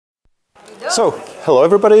So, hello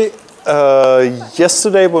everybody.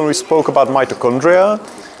 Yesterday when we spoke about mitochondria,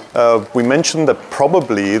 we mentioned that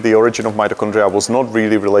probably the origin of mitochondria was not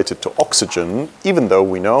really related to oxygen, even though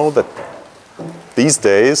we know that these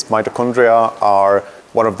days mitochondria are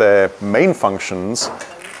one of the main functions,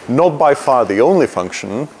 not by far the only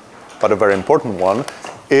function, but a very important one,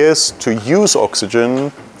 is to use oxygen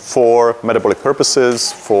for metabolic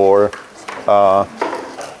purposes, for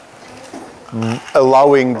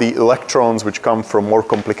allowing the electrons which come from more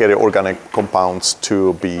complicated organic compounds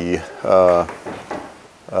to be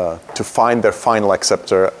to find their final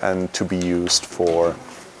acceptor and to be used for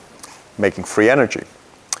making free energy.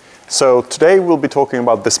 So today we'll be talking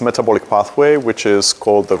about this metabolic pathway, which is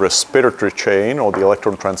called the respiratory chain or the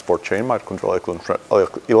electron transport chain,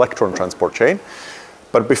 mitochondrial electron transport chain.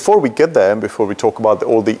 But before we get there, and before we talk about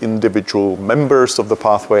all the individual members of the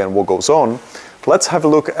pathway and what goes on, let's have a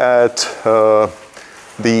look at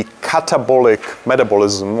the catabolic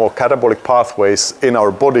metabolism or catabolic pathways in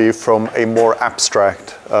our body from a more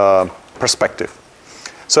abstract perspective.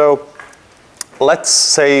 So let's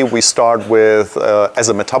say we start with, as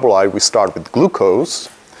a metabolite, we start with glucose.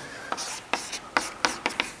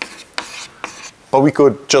 But we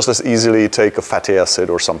could just as easily take a fatty acid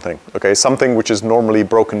or something, okay? Something which is normally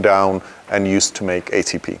broken down and used to make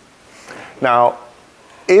ATP. Now,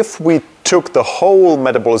 if we took the whole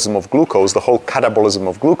metabolism of glucose, the whole catabolism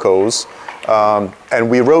of glucose, and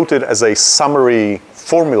we wrote it as a summary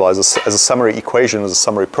formula, as a summary equation, as a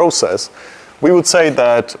summary process, we would say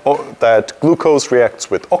that, that glucose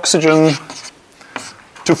reacts with oxygen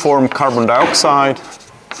to form carbon dioxide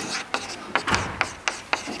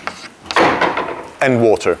and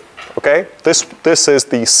water, okay? This is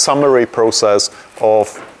the summary process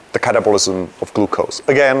of the catabolism of glucose.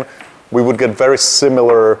 Again, we would get very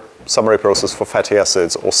similar summary process for fatty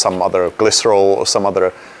acids or some other glycerol or some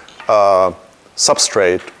other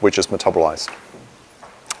substrate which is metabolized.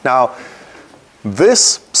 Now,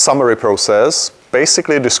 this summary process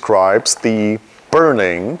basically describes the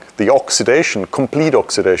burning, the oxidation, complete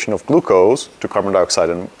oxidation of glucose to carbon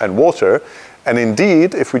dioxide and water. And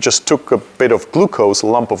indeed, if we just took a bit of glucose, a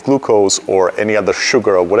lump of glucose or any other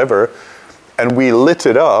sugar or whatever, and we lit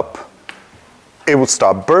it up, it would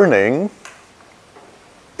start burning.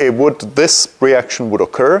 This reaction would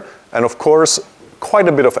occur, and of course, quite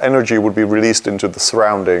a bit of energy would be released into the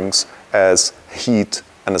surroundings as heat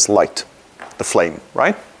and as light, the flame,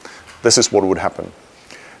 right? This is what would happen.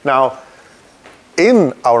 Now,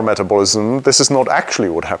 in our metabolism, this is not actually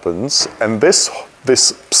what happens, and this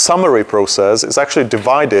summary process is actually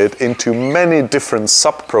divided into many different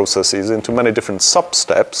sub-processes, into many different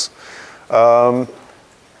sub-steps,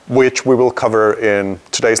 which we will cover in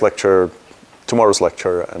today's lecture, tomorrow's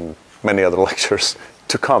lecture, and many other lectures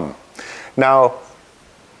to come. Now,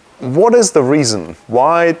 what is the reason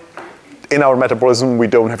why in our metabolism we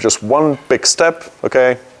don't have just one big step,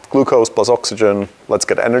 okay? Glucose plus oxygen, let's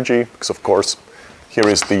get energy, because of course, here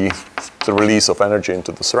is the release of energy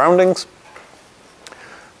into the surroundings.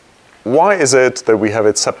 Why is it that we have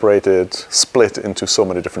it separated, split into so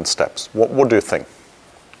many different steps? What do you think?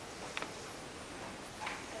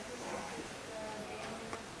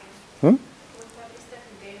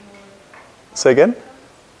 Say again?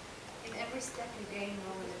 In every step you gain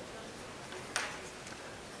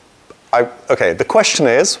more. Okay, the question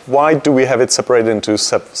is, why do we have it separated into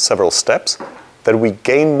several steps? That we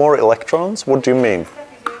gain more electrons? What do you mean?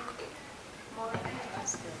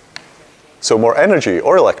 So more energy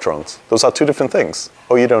or electrons? Those are two different things.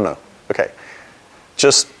 Oh, you don't know. Okay.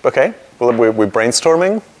 Just, okay, well, we're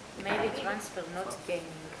brainstorming. Maybe transfer, not gaining.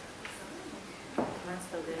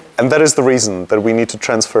 Transfer and that is the reason that we need to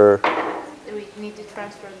transfer. We need to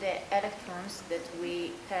transfer the electrons that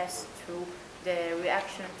we pass through the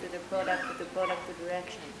reaction to the product to the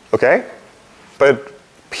reaction. Okay. But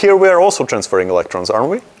here we are also transferring electrons, aren't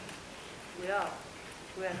we? We are.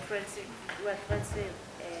 We are transferring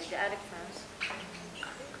the electrons.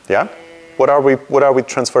 Yeah. What are we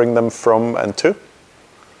transferring them from and to?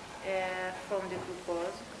 From the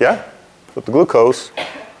glucose. Yeah. With the glucose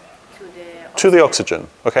to the oxygen.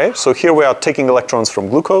 Okay. So here we are taking electrons from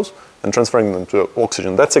glucose and transferring them to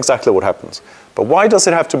oxygen. That's exactly what happens. But why does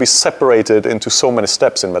it have to be separated into so many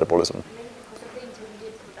steps in metabolism?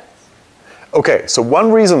 Okay, so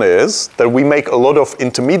one reason is that we make a lot of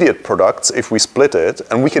intermediate products if we split it,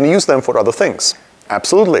 and we can use them for other things.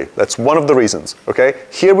 Absolutely, that's one of the reasons, okay?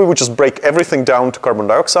 Here we would just break everything down to carbon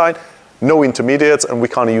dioxide, no intermediates, and we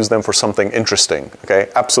can't use them for something interesting, okay?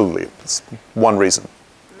 Absolutely, that's one reason.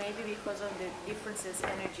 Maybe because of the differences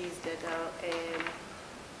energies that are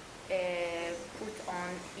put on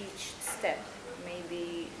each step.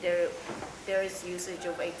 Maybe there there is usage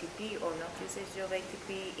of ATP or not usage of ATP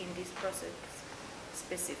in this process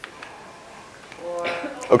specifically. Or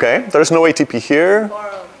Okay, there's no ATP here.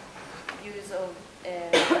 Or use of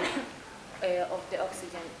the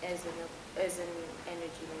oxygen as an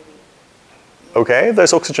energy maybe. Okay,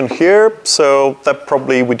 there's oxygen here, so that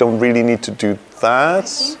probably we don't really need to do that. I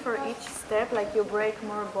think for each step, like you break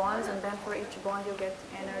more bonds, and then for each bond you get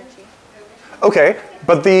energy. Okay,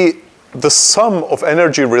 but the sum of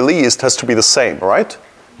energy released has to be the same, right?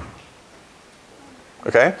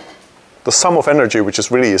 Okay? The sum of energy which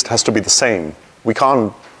is released has to be the same. We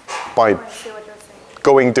can't, by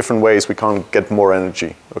going different ways, we can't get more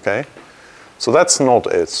energy, okay? So that's not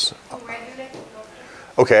it.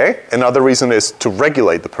 Okay, another reason is to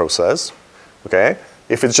regulate the process, okay?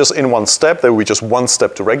 If it's just in one step, then we just one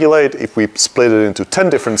step to regulate. If we split it into 10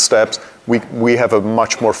 different steps, we have a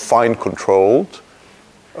much more fine controlled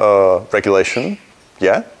regulation.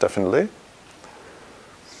 Yeah, definitely.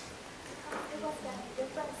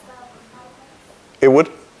 It would?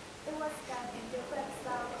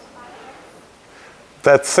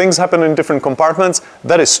 That things happen in different compartments,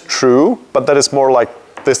 that is true, but that is more like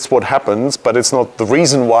this is what happens, but it's not the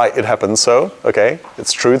reason why it happens so, okay?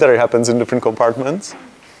 It's true that it happens in different compartments.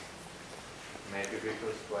 Maybe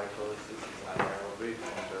because glycolysis is anaerobic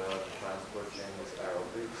and the transport chain is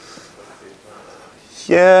aerobic.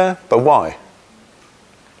 Yeah, but why?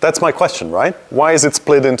 That's my question, right? Why is it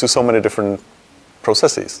split into so many different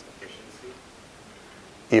processes?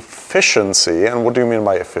 Efficiency, and what do you mean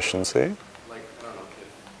by efficiency? Like, I don't know,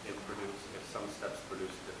 if some steps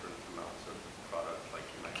produce different amounts of product, like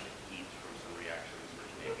you might get heat from some reactions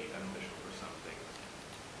which may be beneficial for something.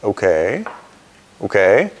 Okay,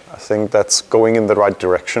 okay, I think that's going in the right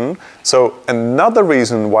direction. So another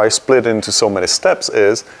reason why split into so many steps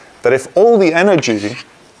is that if all the energy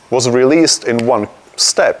was released in one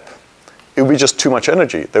step, it would be just too much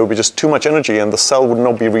energy. There would be just too much energy and the cell would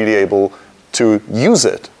not be really able to use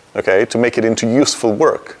it, okay, to make it into useful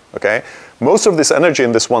work, okay? Most of this energy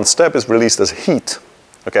in this one step is released as heat,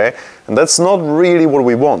 okay? And that's not really what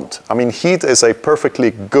we want. I mean, heat is a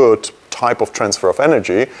perfectly good type of transfer of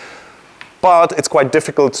energy, but it's quite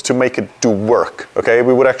difficult to make it do work, okay?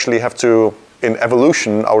 We would actually have to, in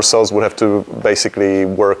evolution, our cells would have to basically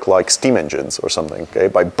work like steam engines or something, okay?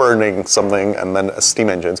 By burning something and then as steam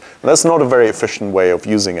engines. And that's not a very efficient way of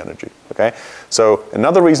using energy, okay? So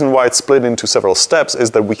another reason why it's split into several steps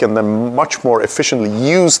is that we can then much more efficiently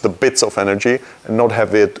use the bits of energy and not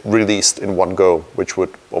have it released in one go, which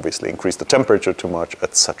would obviously increase the temperature too much,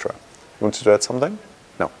 etc. You want to add something?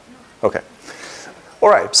 No? Okay. All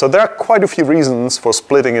right, so there are quite a few reasons for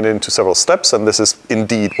splitting it into several steps, and this is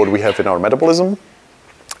indeed what we have in our metabolism.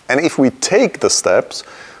 And if we take the steps,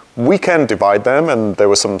 we can divide them, and there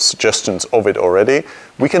were some suggestions of it already.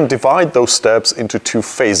 We can divide those steps into two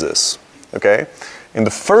phases, okay? In the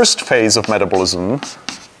first phase of metabolism,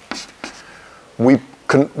 we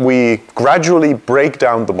gradually break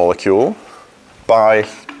down the molecule by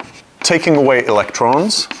taking away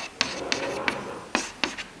electrons,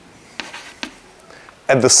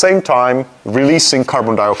 at the same time releasing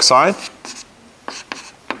carbon dioxide.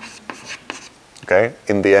 Okay,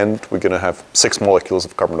 in the end, we're going to have 6 molecules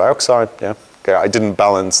of carbon dioxide, yeah? Okay, I didn't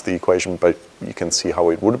balance the equation, but you can see how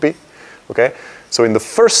it would be, okay? So in the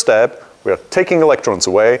first step, we are taking electrons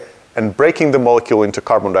away and breaking the molecule into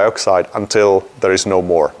carbon dioxide until there is no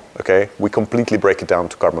more, okay? We completely break it down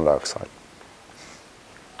to carbon dioxide.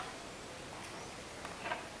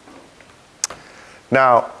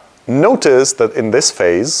 Now, notice that in this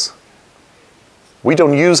phase, we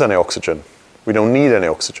don't use any oxygen. We don't need any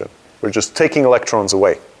oxygen. We're just taking electrons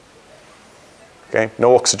away. Okay?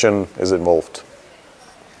 No oxygen is involved.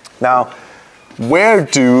 Now, where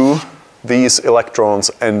do these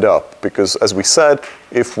electrons end up? Because as we said,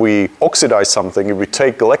 if we oxidize something, if we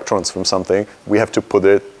take electrons from something, we have to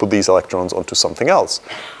put these electrons onto something else.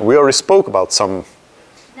 And we already spoke about some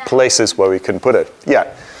places where we can put it.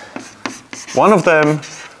 Yeah. One of them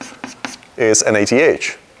is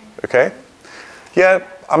NADH, okay? Yeah,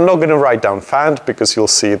 I'm not going to write down FAD because you'll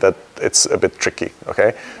see that it's a bit tricky,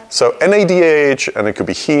 okay? So NADH, and it could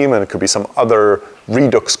be heme, and it could be some other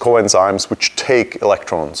redox coenzymes which take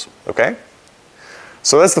electrons, okay?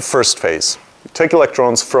 So that's the first phase. You take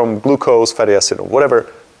electrons from glucose, fatty acid, or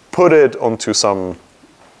whatever, put it onto some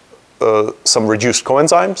reduced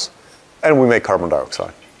coenzymes, and we make carbon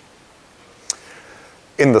dioxide.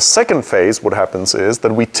 In the second phase, what happens is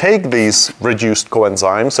that we take these reduced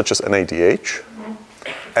coenzymes, such as NADH,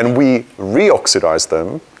 and we reoxidize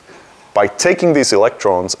them by taking these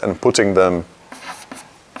electrons and putting them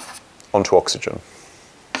onto oxygen.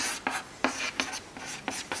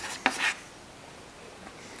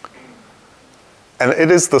 And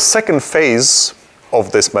it is the second phase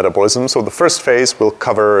of this metabolism. So the first phase we'll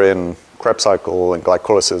cover in Krebs cycle and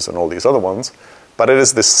glycolysis and all these other ones. But it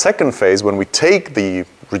is this second phase when we take the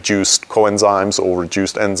reduced coenzymes or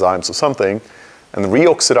reduced enzymes or something and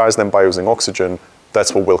reoxidize them by using oxygen.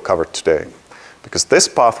 That's what we'll cover today. Because this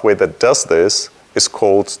pathway that does this is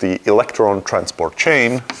called the electron transport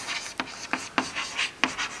chain,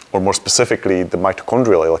 or more specifically, the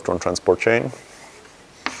mitochondrial electron transport chain.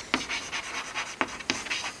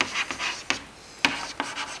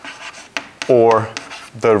 Or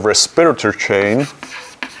the respirator chain,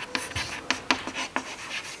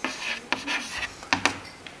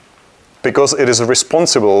 because it is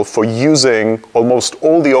responsible for using almost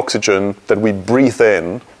all the oxygen that we breathe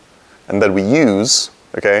in and that we use,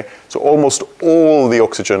 okay? So almost all the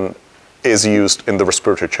oxygen is used in the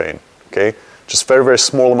respiratory chain, okay? Just very, very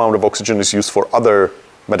small amount of oxygen is used for other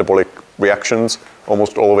metabolic reactions.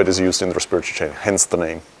 Almost all of it is used in the respiratory chain, hence the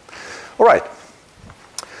name. All right.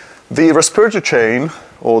 The respiratory chain,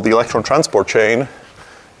 or the electron transport chain,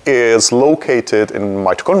 is located in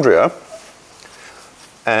mitochondria.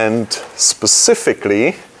 And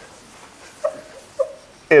specifically,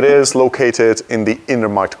 it is located in the inner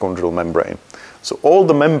mitochondrial membrane. So all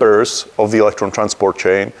the members of the electron transport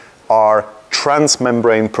chain are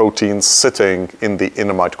transmembrane proteins sitting in the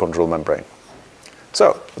inner mitochondrial membrane.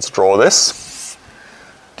 So let's draw this.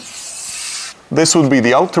 This would be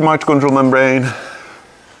the outer mitochondrial membrane.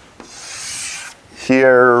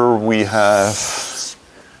 Here we have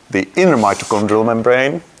the inner mitochondrial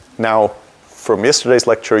membrane. Now, from yesterday's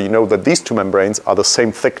lecture, you know that these two membranes are the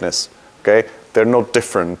same thickness, okay? They're not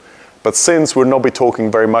different. But since we'll not be talking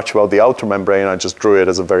very much about the outer membrane, I just drew it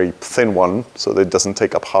as a very thin one so that it doesn't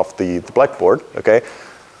take up half the blackboard, okay?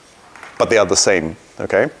 But they are the same,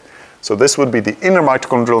 okay? So this would be the inner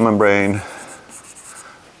mitochondrial membrane.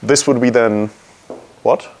 This would be then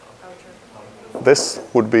what? Outer. This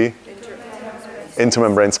would be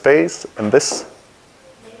intermembrane space, and this,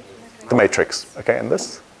 the matrix, okay? And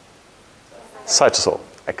this? Cytosol.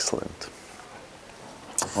 Excellent.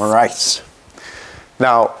 All right.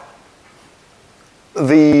 Now,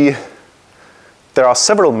 there are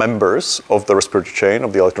several members of the respiratory chain,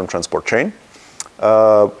 of the electron transport chain,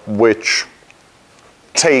 which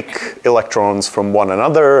take electrons from one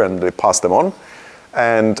another and they pass them on.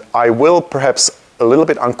 And I will, perhaps a little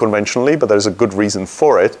bit unconventionally, but there's a good reason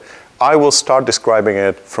for it, I will start describing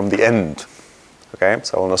it from the end. Okay,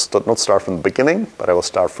 so I will not start from the beginning, but I will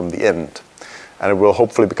start from the end. And it will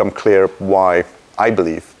hopefully become clear why I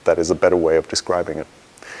believe that is a better way of describing it.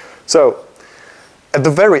 So, at the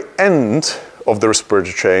very end of the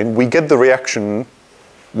respiratory chain, we get the reaction,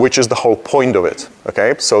 which is the whole point of it.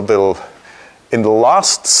 Okay, so in the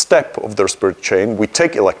last step of the respiratory chain, we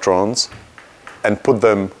take electrons and put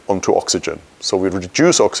them onto oxygen. So we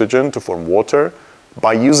reduce oxygen to form water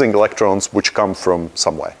by using electrons which come from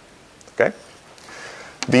somewhere. Okay?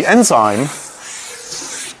 The enzyme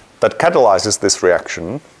that catalyzes this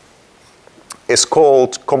reaction is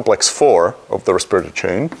called complex 4 of the respiratory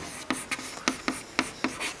chain.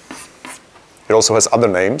 It also has other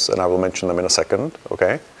names, and I will mention them in a second,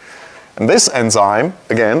 okay? And this enzyme,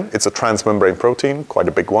 again, it's a transmembrane protein, quite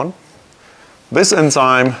a big one. This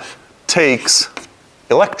enzyme takes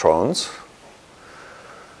electrons,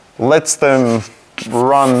 lets them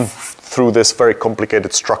run through this very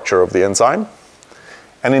complicated structure of the enzyme,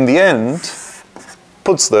 and in the end,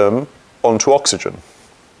 puts them onto oxygen.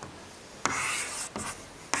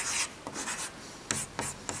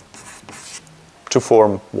 To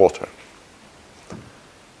form water.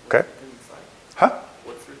 Okay? Huh?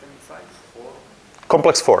 What's written inside? 4?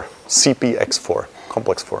 Complex 4. CPX4.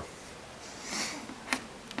 Complex 4.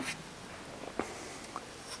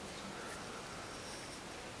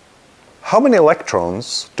 How many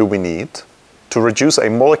electrons do we need to reduce a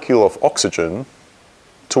molecule of oxygen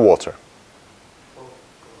to water?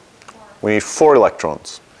 We need 4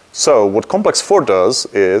 electrons. So what complex 4 does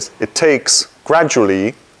is it takes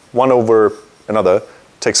gradually, one over another,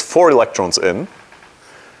 takes 4 electrons in,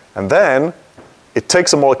 and then it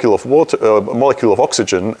takes a molecule of water, a molecule of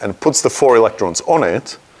oxygen, and puts the 4 electrons on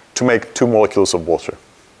it to make 2 molecules of water.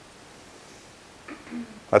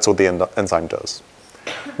 That's what the enzyme does.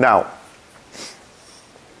 Now,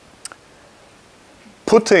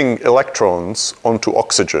 putting electrons onto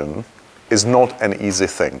oxygen is not an easy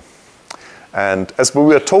thing. And as we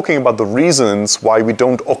were talking about the reasons why we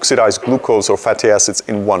don't oxidize glucose or fatty acids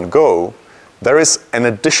in one go, there is an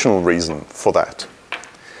additional reason for that.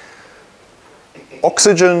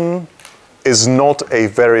 Oxygen is not a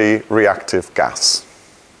very reactive gas.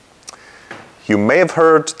 You may have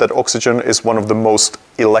heard that oxygen is one of the most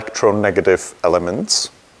electronegative elements.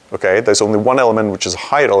 Okay, there's only one element which is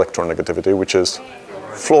higher electronegativity, which is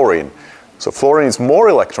fluorine. So fluorine is more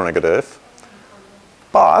electronegative,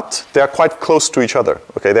 but they are quite close to each other.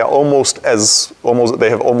 Okay, they are they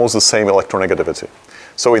have almost the same electronegativity.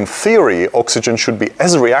 So in theory, oxygen should be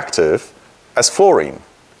as reactive as fluorine,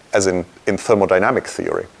 as in thermodynamic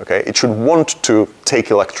theory. Okay, it should want to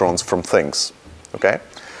take electrons from things. Okay.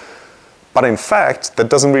 But in fact, that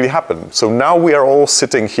doesn't really happen. So now we are all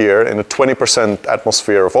sitting here in a 20%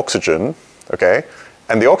 atmosphere of oxygen, okay?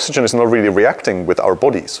 And the oxygen is not really reacting with our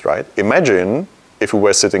bodies, right? Imagine if we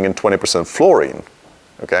were sitting in 20% fluorine,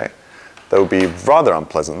 okay? That would be rather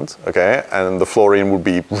unpleasant, okay? And the fluorine would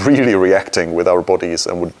be really reacting with our bodies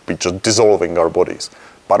and would be just dissolving our bodies.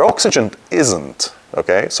 But oxygen isn't,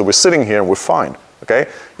 okay? So we're sitting here and we're fine, okay?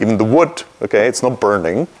 Even the wood, okay, it's not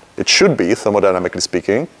burning. It should be, thermodynamically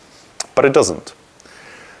speaking, but it doesn't.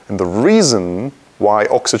 And the reason why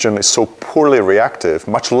oxygen is so poorly reactive,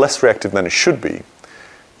 much less reactive than it should be,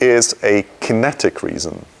 is a kinetic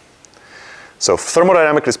reason. So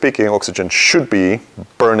thermodynamically speaking, oxygen should be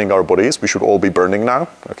burning our bodies. We should all be burning now,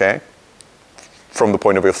 okay, from the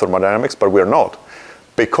point of view of thermodynamics, but we're not.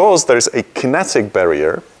 Because there is a kinetic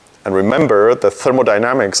barrier, and remember that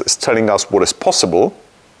thermodynamics is telling us what is possible,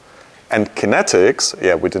 and kinetics,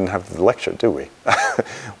 yeah, we didn't have the lecture, do we?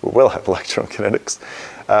 We will have a lecture on kinetics,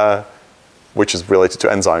 which is related to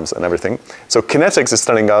enzymes and everything. So kinetics is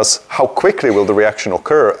telling us how quickly will the reaction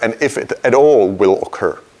occur and if it at all will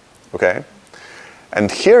occur, okay?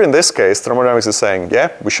 And here in this case, thermodynamics is saying,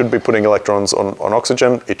 yeah, we should be putting electrons on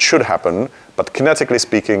oxygen. It should happen, but kinetically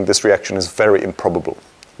speaking, this reaction is very improbable.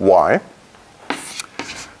 Why?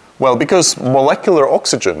 Well, because molecular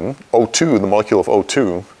oxygen, O2, the molecule of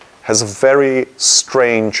O2, has a very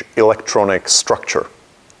strange electronic structure,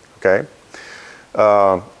 okay?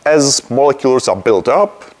 As molecules are built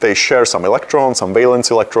up, they share some electrons, some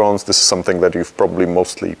valence electrons. This is something that you've probably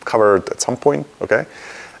mostly covered at some point, okay?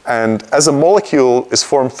 And as a molecule is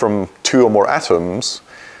formed from two or more atoms,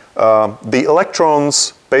 the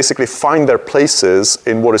electrons basically find their places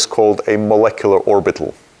in what is called a molecular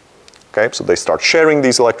orbital. Okay, so they start sharing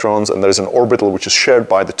these electrons, and there's an orbital which is shared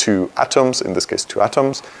by the two atoms, in this case two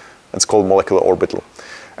atoms. It's called molecular orbital.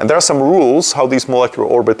 And there are some rules how these molecular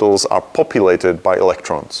orbitals are populated by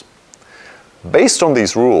electrons. Based on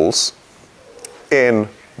these rules, in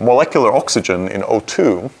molecular oxygen, in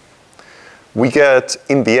O2, we get,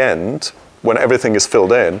 in the end, when everything is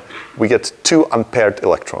filled in, we get two unpaired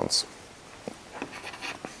electrons.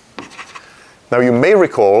 Now you may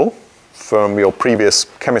recall from your previous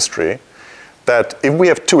chemistry that if we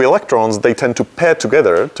have two electrons, they tend to pair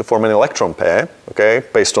together to form an electron pair, okay,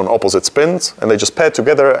 based on opposite spins, and they just pair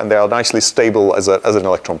together and they are nicely stable as an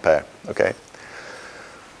electron pair, okay.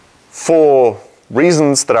 For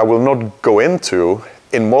reasons that I will not go into,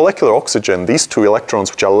 in molecular oxygen, these two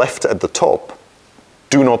electrons which are left at the top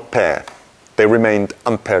do not pair. They remained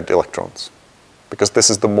unpaired electrons because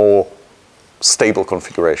this is the more stable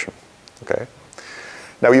configuration, okay.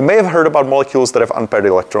 Now, you may have heard about molecules that have unpaired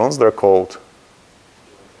electrons. They're called,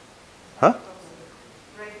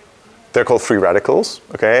 They're called free radicals,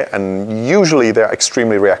 okay? And usually they're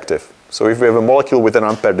extremely reactive. So if we have a molecule with an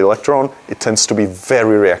unpaired electron, it tends to be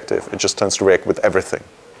very reactive. It just tends to react with everything.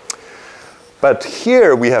 But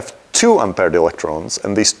here we have two unpaired electrons,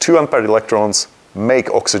 and these two unpaired electrons make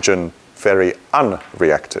oxygen very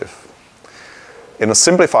unreactive. In a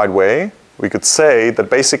simplified way, we could say that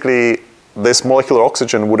basically this molecular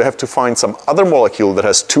oxygen would have to find some other molecule that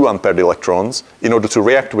has two unpaired electrons in order to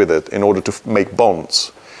react with it, in order to make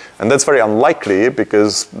bonds. And that's very unlikely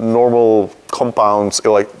because normal compounds,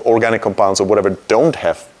 like organic compounds or whatever, don't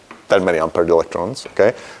have that many unpaired electrons,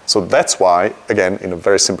 okay? So that's why, again, in a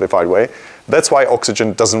very simplified way, that's why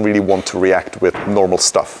oxygen doesn't really want to react with normal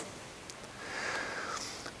stuff.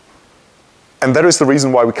 And that is the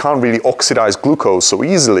reason why we can't really oxidize glucose so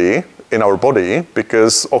easily in our body,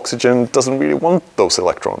 because oxygen doesn't really want those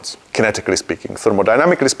electrons, kinetically speaking.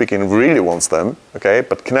 Thermodynamically speaking, it really wants them, okay?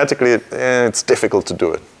 But kinetically, it's difficult to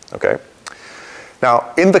do it, okay?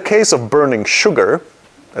 Now, in the case of burning sugar,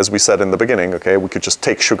 as we said in the beginning, okay, we could just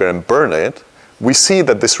take sugar and burn it, we see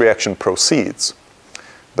that this reaction proceeds.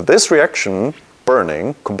 But this reaction,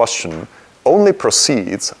 burning, combustion, only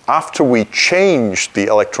proceeds after we change the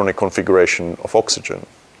electronic configuration of oxygen.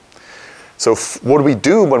 So what we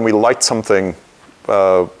do when we light something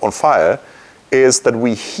on fire is that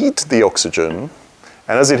we heat the oxygen,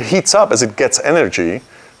 and as it heats up, as it gets energy,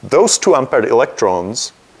 those two unpaired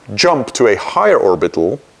electrons jump to a higher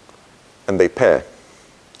orbital and they pair.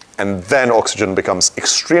 and then oxygen becomes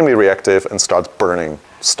extremely reactive and starts burning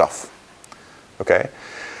stuff. Okay?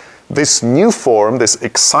 This new form, this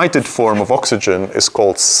excited form of oxygen, is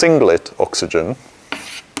called singlet oxygen.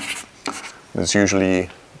 It's usually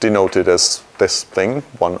denoted as this thing,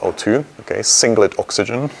 1O2, okay, singlet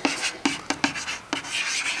oxygen.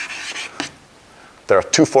 There are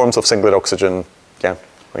two forms of singlet oxygen. Yeah,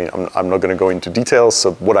 I mean, I'm not going to go into details,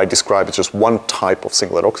 so what I describe is just one type of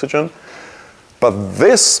singlet oxygen. But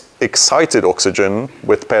this excited oxygen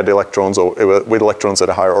with paired electrons or with electrons at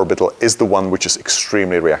a higher orbital is the one which is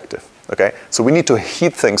extremely reactive, okay? So we need to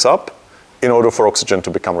heat things up in order for oxygen to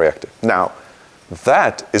become reactive. Now,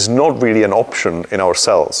 that is not really an option in our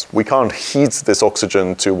cells. We can't heat this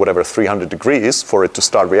oxygen to whatever 300 degrees for it to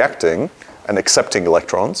start reacting and accepting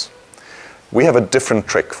electrons. We have a different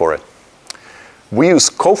trick for it. We use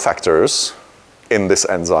cofactors in this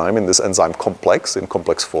enzyme complex, in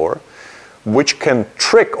complex 4, which can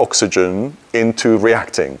trick oxygen into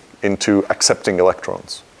reacting, into accepting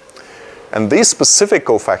electrons. And these specific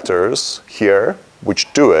cofactors here,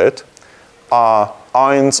 which do it, are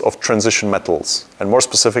ions of transition metals, and more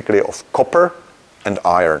specifically of copper and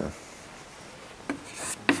iron.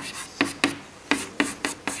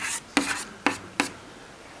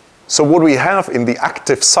 So what we have in the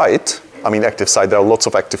active site, there are lots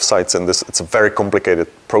of active sites in this. It's a very complicated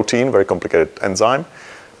protein, very complicated enzyme.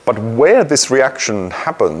 But where this reaction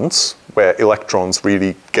happens, where electrons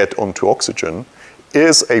really get onto oxygen,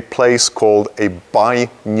 is a place called a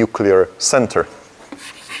binuclear center.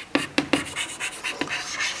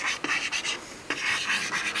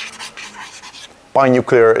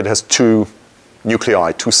 Binuclear, it has two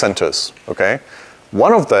nuclei, two centers, okay?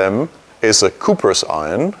 One of them is a cuprous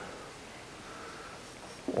ion,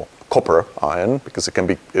 or copper ion, because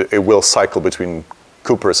it will cycle between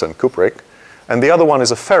cuprous and cupric. And the other one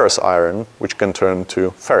is a ferrous iron, which can turn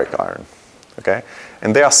to ferric iron, okay?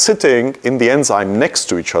 And they are sitting in the enzyme next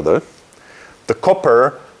to each other. The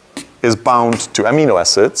copper is bound to amino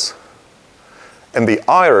acids, and the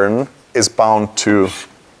iron is bound to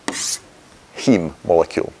heme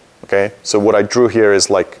molecule, okay? So what I drew here is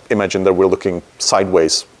like, imagine that we're looking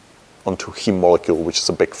sideways onto heme molecule, which is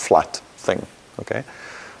a big flat thing, okay?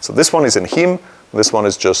 So this one is in heme, this one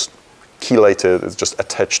is just chelated, it's just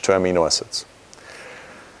attached to amino acids.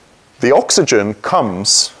 The oxygen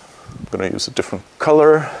comes, I'm going to use a different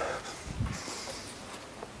color.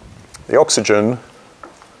 The oxygen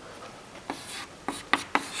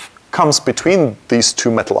comes between these two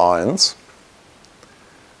metal ions,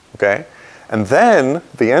 okay? And then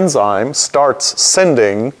the enzyme starts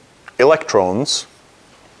sending electrons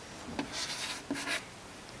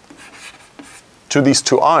to these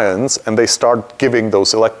two ions, and they start giving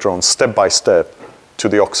those electrons step by step to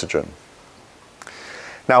the oxygen.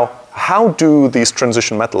 Now, how do these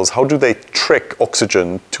transition metals, how do they trick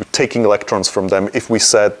oxygen to taking electrons from them if we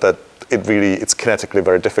said that it's kinetically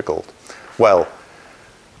very difficult? Well,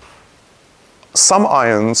 some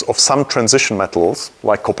ions of some transition metals,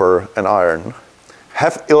 like copper and iron,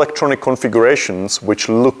 have electronic configurations which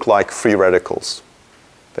look like free radicals.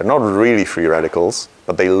 They're not really free radicals,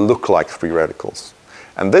 but they look like free radicals.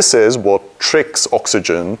 And this is what tricks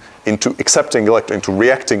oxygen into accepting into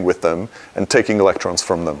reacting with them and taking electrons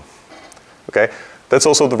from them. Okay? That's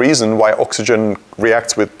also the reason why oxygen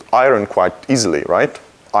reacts with iron quite easily, right?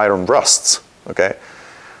 Iron rusts, okay?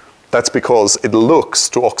 That's because it looks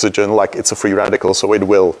to oxygen like it's a free radical, so it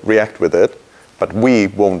will react with it, but we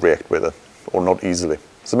won't react with it, or not easily.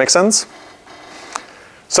 Does that make sense?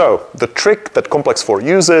 So the trick that complex 4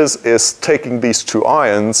 uses is taking these two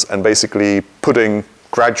ions and basically putting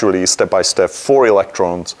gradually, step by step, 4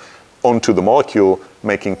 electrons onto the molecule,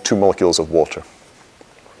 making 2 molecules of water.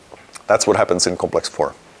 That's what happens in complex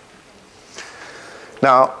 4.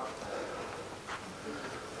 Now,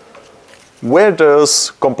 where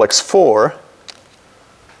does complex 4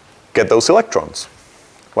 get those electrons?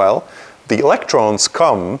 Well, the electrons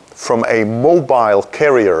come from a mobile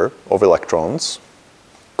carrier of electrons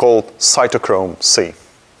called cytochrome C.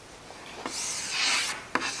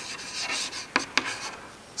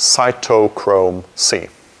 Cytochrome C.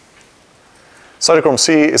 Cytochrome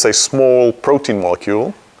C is a small protein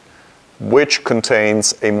molecule which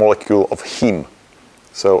contains a molecule of heme.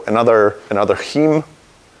 So another heme,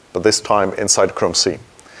 but this time in cytochrome C.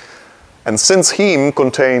 And since heme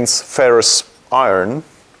contains ferrous iron,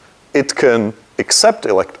 it can accept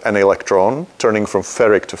an electron, turning from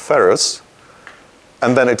ferric to ferrous,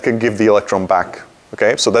 and then it can give the electron back.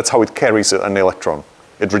 Okay, so that's how it carries an electron.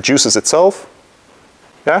 It reduces itself,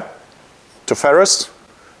 yeah, to ferrous,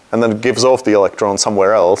 and then it gives off the electron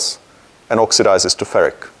somewhere else and oxidizes to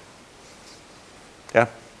ferric. Yeah,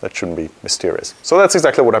 That shouldn't be mysterious. So that's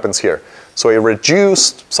exactly what happens here. So a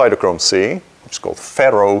reduced cytochrome C, which is called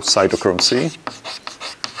ferrocytochrome C,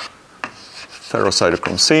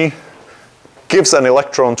 ferrocytochrome C, gives an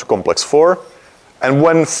electron to complex 4. And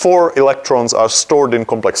when 4 electrons are stored in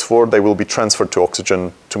complex 4, they will be transferred to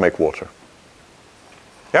oxygen to make water.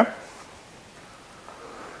 Yeah?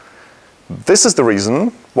 This is the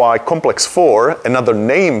reason why complex 4, another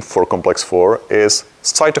name for complex 4, is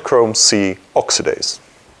cytochrome C oxidase.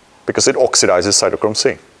 Because it oxidizes cytochrome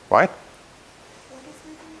C, right?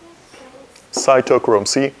 Cytochrome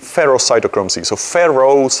C, ferrocytochrome C. So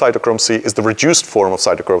ferrocytochrome C is the reduced form of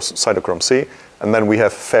cytochrome C, and then we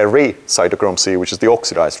have ferricytochrome C, which is the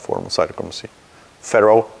oxidized form of cytochrome C.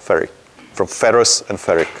 Ferro, ferric, from ferrous and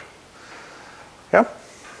ferric. Yeah?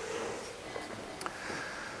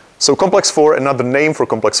 So complex 4, another name for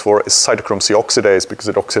complex 4 is cytochrome C oxidase because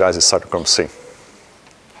it oxidizes cytochrome C.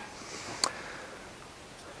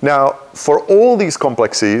 Now, for all these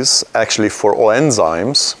complexes, actually for all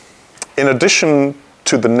enzymes, in addition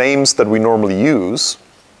to the names that we normally use,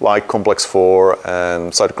 like complex 4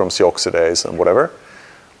 and cytochrome C oxidase and whatever,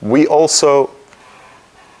 we also...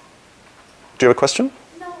 Do you have a question?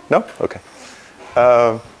 No. No? Okay.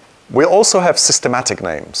 We also have systematic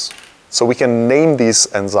names. So we can name these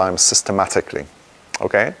enzymes systematically.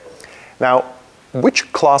 Okay? Now,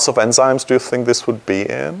 which class of enzymes do you think this would be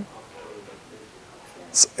in?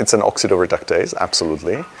 It's an oxidoreductase,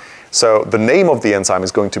 absolutely. So the name of the enzyme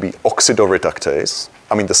is going to be oxidoreductase.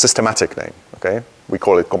 I mean, the systematic name, okay? We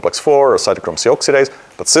call it complex 4 or cytochrome C oxidase,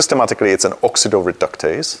 but systematically it's an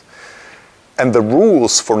oxidoreductase. And the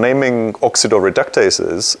rules for naming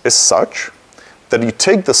oxidoreductases is such that you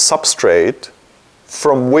take the substrate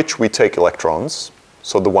from which we take electrons,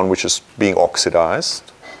 so the one which is being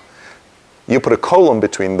oxidized, you put a colon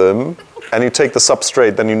between them, and you take the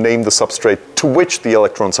substrate, then you name the substrate to which the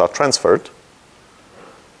electrons are transferred,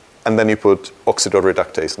 and then you put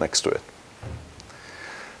oxidoreductase next to it.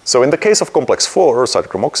 So in the case of complex 4, or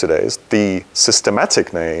cytochrome oxidase, the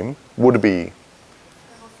systematic name would be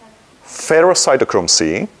ferrocytochrome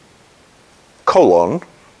C, colon,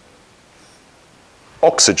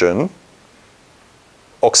 oxygen,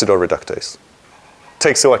 oxidoreductase.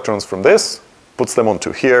 Takes electrons from this, puts them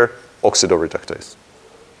onto here, oxidoreductase.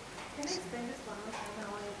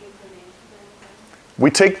 We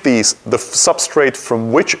take the substrate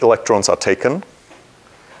from which electrons are taken,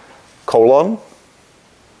 colon,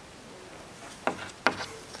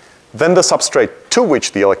 then the substrate to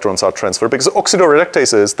which the electrons are transferred, because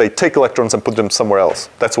oxidoreductases, they take electrons and put them somewhere else.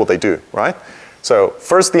 That's what they do, right? So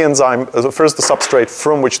first the enzyme, first the substrate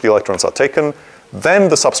from which the electrons are taken, then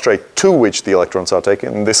the substrate to which the electrons are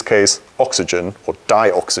taken, in this case, oxygen, or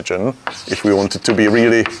dioxygen, if we want it to be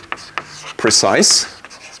really precise,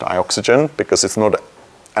 dioxygen, because it's not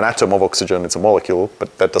an atom of oxygen, it's a molecule,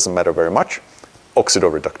 but that doesn't matter very much,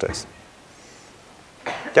 oxidoreductase.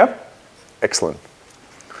 Yeah? Excellent.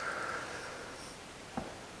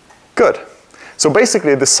 Good. So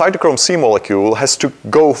basically, the cytochrome C molecule has to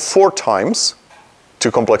go 4 times to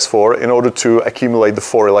complex 4 in order to accumulate the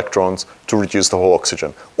 4 electrons to reduce the whole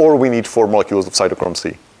oxygen. Or we need 4 molecules of cytochrome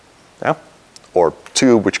C. Yeah? Or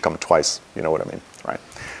 2, which come twice. You know what I mean, right?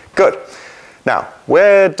 Good. Now,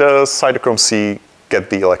 where does cytochrome C get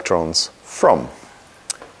the electrons from?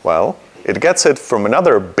 Well, it gets it from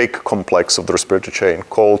another big complex of the respiratory chain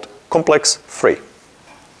called complex 3.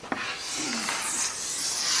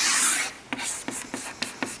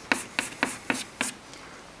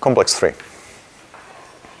 Complex 3.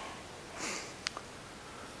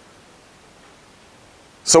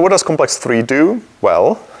 So what does complex 3 do?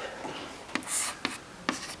 Well,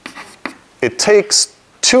 it takes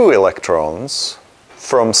 2 electrons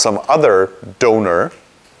from some other donor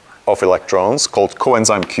of electrons called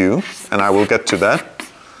coenzyme Q, and I will get to that,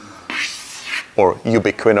 or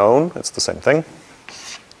ubiquinone, it's the same thing.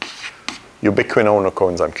 Ubiquinone or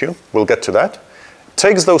coenzyme Q, we'll get to that.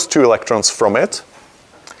 Takes those 2 electrons from it,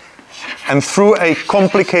 and through a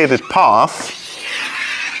complicated path,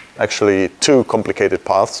 actually 2 complicated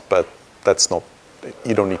paths, but that's not,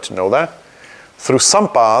 you don't need to know that. Through some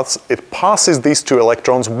paths, it passes these 2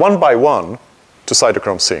 electrons one by one to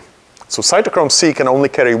cytochrome C. So cytochrome C can only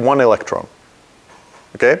carry 1 electron,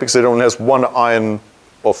 okay? Because it only has 1 ion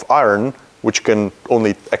of iron, which can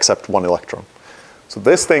only accept 1 electron. So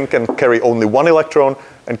this thing can carry only 1 electron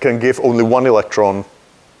and can give only 1 electron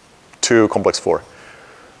to complex 4.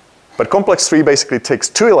 But complex 3 basically takes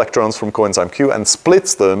 2 electrons from coenzyme Q and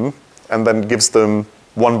splits them and then gives them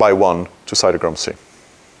one by one to cytochrome C.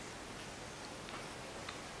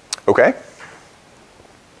 Okay?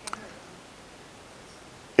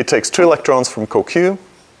 It takes 2 electrons from CoQ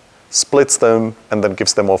splits them, and then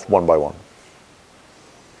gives them off one by one.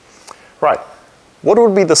 Right. What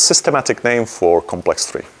would be the systematic name for complex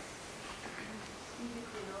 3?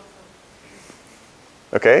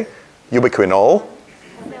 Okay. Ubiquinol.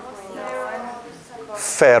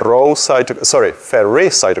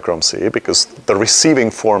 Ferricytochrome C, because the receiving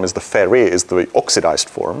form is the ferri, is the oxidized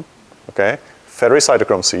form. Okay.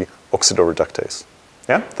 Ferricytochrome C oxidoreductase.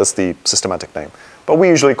 Yeah, that's the systematic name. But we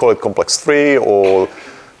usually call it complex 3, or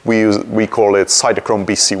we call it cytochrome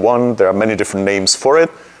BC1. There are many different names for it,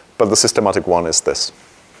 but the systematic one is this.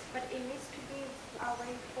 But it needs to be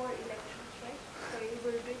away 4 electrons, right? So it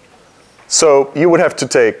will be. So you would have to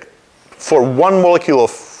take, for one molecule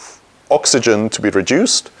of oxygen to be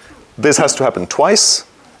reduced, this has to happen twice,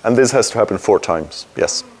 and this has to happen 4 times.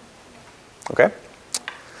 Yes. Okay?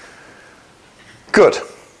 Good.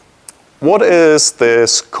 What is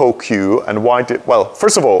this CoQ, and why did, well,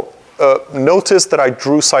 first of all, notice that I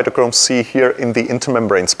drew cytochrome C here in the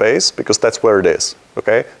intermembrane space, because that's where it is,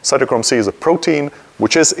 okay? Cytochrome C is a protein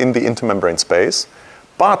which is in the intermembrane space,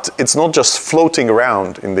 but it's not just floating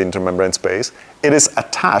around in the intermembrane space, it is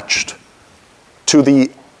attached to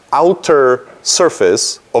the outer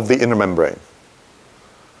surface of the inner membrane.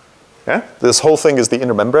 Yeah? This whole thing is the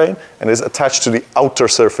inner membrane and is attached to the outer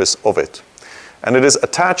surface of it. And it is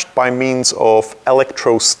attached by means of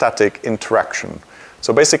electrostatic interaction.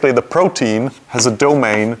 So basically the protein has a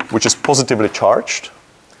domain which is positively charged,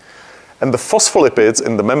 and the phospholipids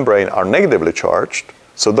in the membrane are negatively charged.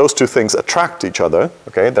 So those two things attract each other,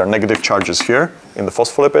 okay? There are negative charges here in the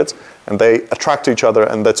phospholipids, and they attract each other,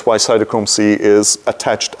 and that's why cytochrome C is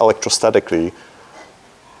attached electrostatically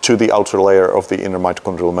to the outer layer of the inner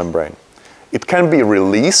mitochondrial membrane. It can be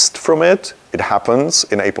released from it. It happens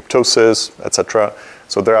in apoptosis, etc.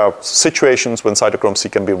 So there are situations when cytochrome C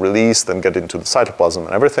can be released and get into the cytoplasm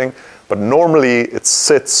and everything, but normally it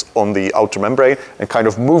sits on the outer membrane and kind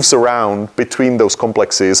of moves around between those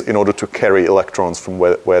complexes in order to carry electrons from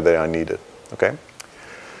where they are needed, okay?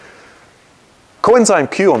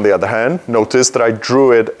 Coenzyme Q, on the other hand, notice that I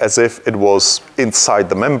drew it as if it was inside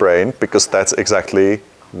the membrane, because that's exactly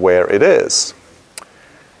where it is.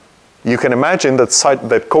 You can imagine that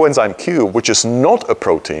coenzyme Q, which is not a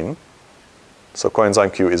protein, so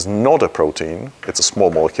coenzyme Q is not a protein, it's a small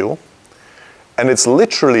molecule, and it's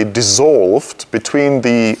literally dissolved between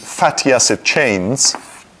the fatty acid chains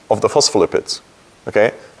of the phospholipids,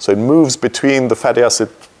 okay? So it moves between the fatty acid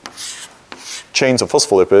chains of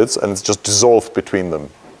phospholipids, and it's just dissolved between them.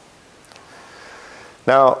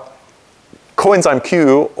 Now, coenzyme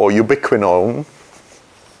Q, or ubiquinone,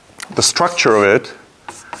 the structure of it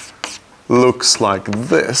looks like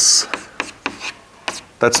this.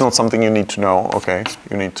 That's not something you need to know, okay?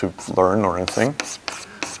 You need to learn or anything.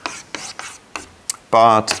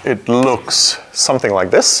 But it looks something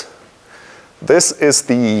like this. This is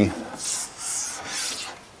the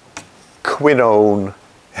quinone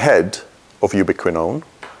head of ubiquinone.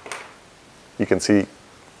 You can see,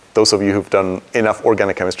 those of you who've done enough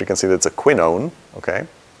organic chemistry can see that it's a quinone, okay?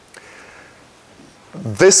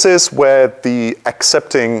 This is where the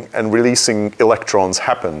accepting and releasing electrons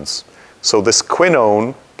happens. So this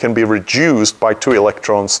quinone can be reduced by 2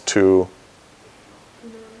 electrons to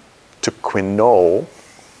quinol.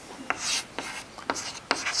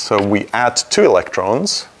 So we add 2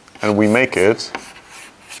 electrons and we make it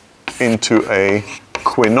into a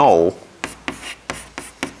quinol.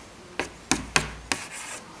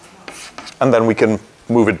 And then we can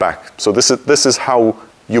move it back. So this is how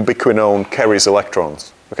ubiquinone carries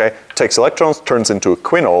electrons, okay? Takes electrons, turns into a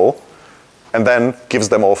quinol, and then gives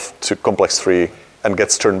them off to complex 3 and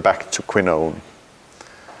gets turned back to quinone.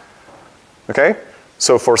 Okay?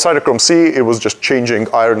 So for cytochrome C, it was just changing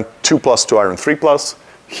iron 2+ to iron 3+.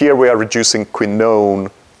 Here we are reducing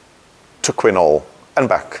quinone to quinol and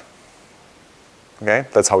back. Okay?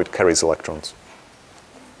 That's how it carries electrons.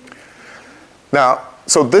 Now,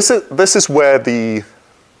 so this is where the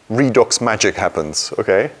redox magic happens,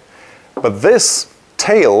 okay? But this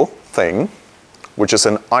tail thing, which is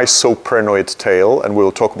an isoprenoid tail, and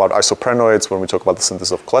we'll talk about isoprenoids when we talk about the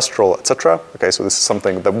synthesis of cholesterol, etc. Okay, so this is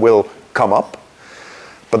something that will come up.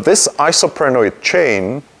 But this isoprenoid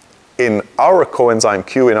chain in our coenzyme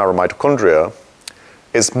Q in our mitochondria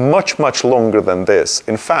is much, much longer than this.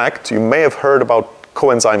 In fact, you may have heard about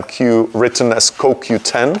coenzyme Q written as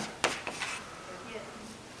CoQ10.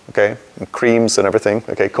 Okay, and creams and everything,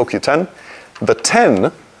 okay, CoQ10. The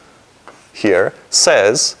 10 here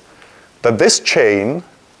says that this chain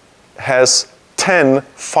has 10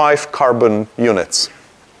 5-carbon units.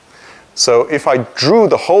 So if I drew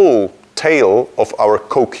the whole tail of our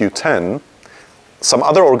CoQ10, some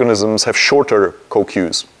other organisms have shorter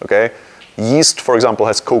CoQs, okay? Yeast, for example,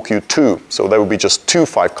 has CoQ2, so that would be just 2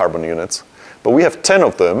 5-carbon units. But we have 10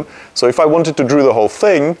 of them, so if I wanted to draw the whole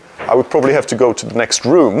thing, I would probably have to go to the next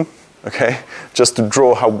room, okay, just to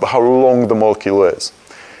draw how long the molecule is.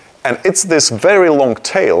 And it's this very long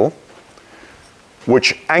tail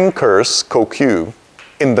which anchors CoQ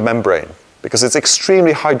in the membrane, because it's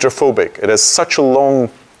extremely hydrophobic. It has such a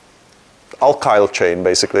long alkyl chain,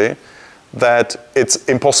 basically, that it's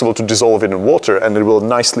impossible to dissolve it in water, and it will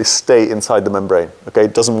nicely stay inside the membrane. Okay,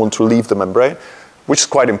 it doesn't want to leave the membrane, which is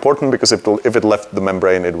quite important, because if it left the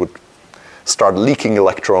membrane, it would start leaking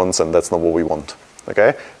electrons, and that's not what we want.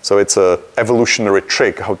 Okay, so it's an evolutionary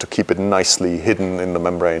trick how to keep it nicely hidden in the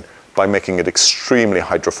membrane by making it extremely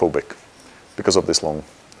hydrophobic because of this long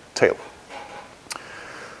tail.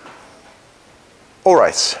 All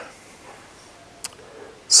right.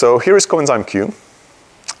 So here is coenzyme Q.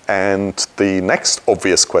 And the next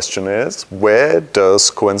obvious question is, where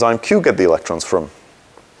does coenzyme Q get the electrons from?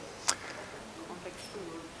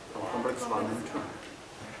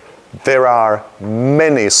 There are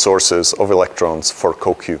many sources of electrons for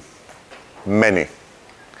CoQ. Many.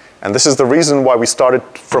 And this is the reason why we started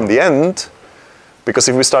from the end, because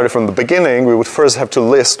if we started from the beginning, we would first have to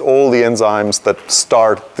list all the enzymes that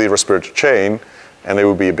start the respiratory chain, and it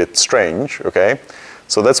would be a bit strange, okay?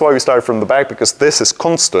 So that's why we started from the back, because this is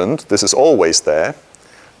constant, this is always there.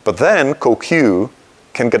 But then CoQ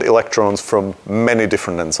can get electrons from many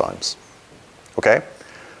different enzymes, okay?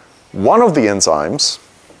 One of the enzymes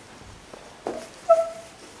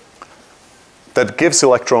that gives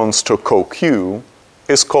electrons to CoQ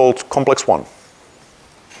is called complex 1.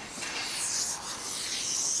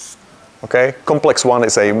 Okay, complex 1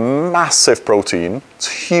 is a massive protein,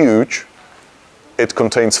 it's huge. It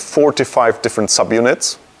contains 45 different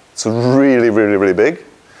subunits. It's really, really, really big.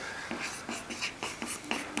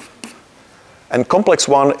 And complex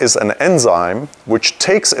 1 is an enzyme which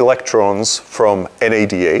takes electrons from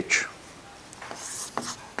NADH,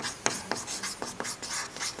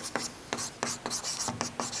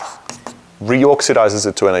 reoxidizes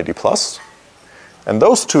it to NAD+, and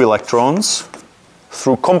those two electrons,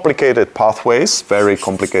 through complicated pathways, very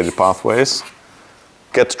complicated pathways,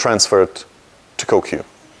 get transferred to CoQ.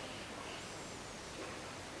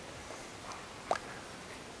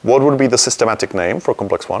 What would be the systematic name for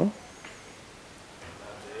complex 1?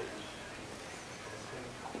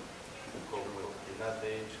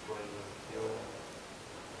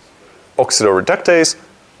 Oxidoreductase,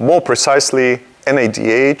 more precisely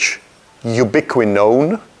NADH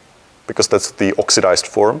ubiquinone, because that's the oxidized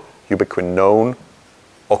form, ubiquinone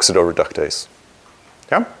oxidoreductase.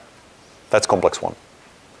 Yeah? That's complex 1.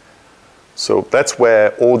 So that's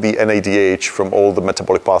where all the NADH from all the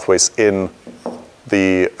metabolic pathways in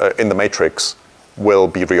the matrix will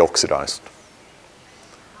be reoxidized.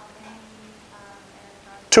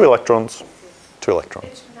 2 electrons, 2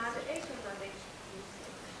 electrons.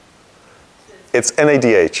 It's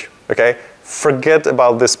NADH, okay? Forget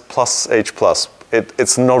about this plus H plus.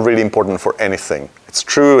 It's not really important for anything. It's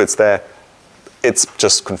true, it's there. It's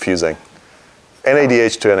just confusing.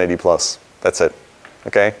 NADH to NAD plus, that's it,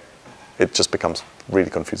 okay? It just becomes really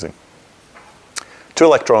confusing. 2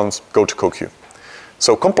 electrons go to CoQ.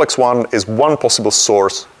 So complex 1 is one possible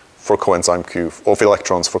source for coenzyme Q, of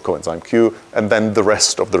electrons for coenzyme Q, and then the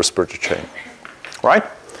rest of the respiratory chain, right?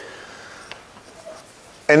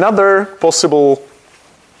 Another possible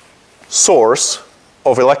source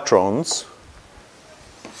of electrons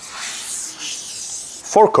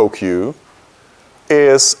for CoQ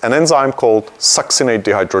is an enzyme called succinate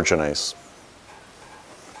dehydrogenase.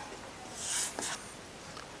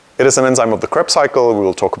 It is an enzyme of the Krebs cycle. We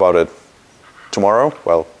will talk about it tomorrow.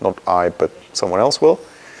 Well, not I, but someone else will.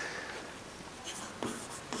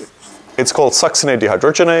 It's called succinate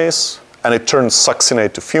dehydrogenase, and it turns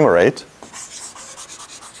succinate to fumarate.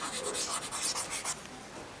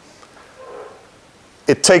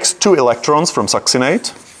 It takes 2 electrons from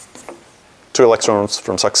succinate,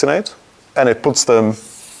 and it puts them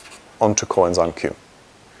onto coenzyme Q.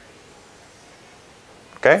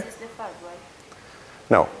 Okay? This is the 5, right?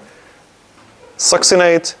 No.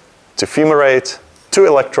 Succinate to fumarate, 2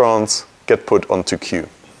 electrons get put onto Q. Is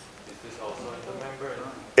this also in the membrane?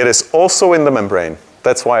 It is also in the membrane.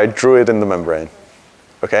 That's why I drew it in the membrane.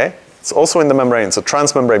 Okay? It's also in the membrane. It's a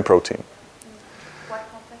transmembrane protein. What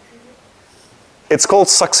complex is it? It's called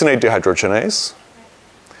succinate dehydrogenase.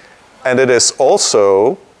 And it is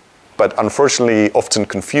also, but unfortunately often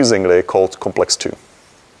confusingly, called complex 2.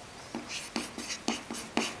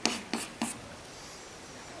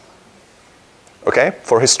 Okay?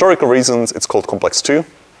 For historical reasons, it's called complex 2.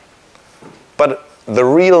 But The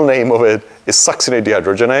real name of it is succinate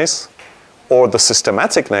dehydrogenase, or the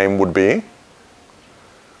systematic name would be,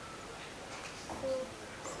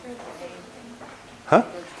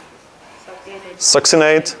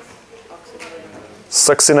 succinate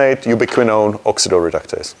ubiquinone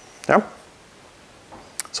oxidoreductase. Yeah?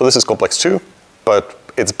 So this is complex 2, but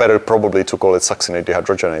it's better probably to call it succinate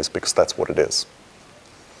dehydrogenase because that's what it is.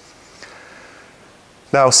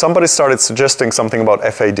 Now, somebody started suggesting something about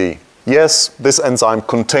FAD. Yes, this enzyme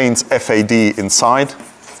contains FAD inside,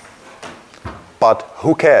 but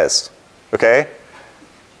who cares, okay?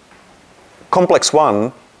 Complex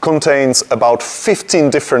 1 contains about 15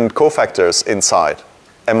 different cofactors inside.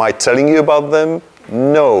 Am I telling you about them?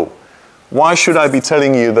 No. Why should I be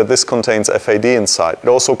telling you that this contains FAD inside? It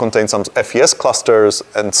also contains some FES clusters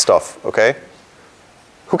and stuff, okay?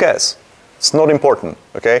 Who cares? It's not important,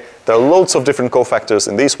 okay? There are loads of different cofactors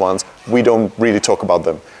in these ones. We don't really talk about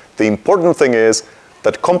them. The important thing is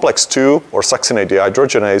that complex 2, or succinate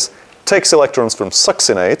dehydrogenase, takes electrons from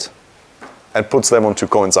succinate and puts them onto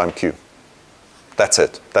coenzyme Q. That's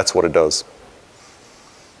it. That's what it does.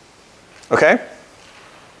 Okay?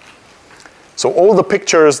 So all the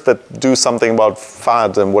pictures that do something about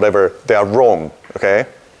FAD and whatever, they are wrong, okay?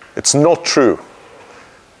 It's not true.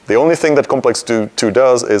 The only thing that complex 2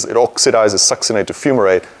 does is it oxidizes succinate to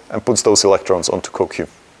fumarate and puts those electrons onto CoQ.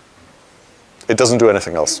 It doesn't do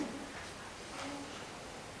anything else.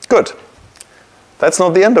 Good. That's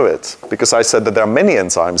not the end of it, because I said that there are many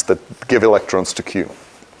enzymes that give electrons to Q.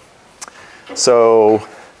 So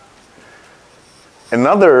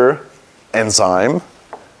another enzyme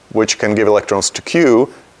which can give electrons to Q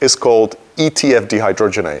is called ETF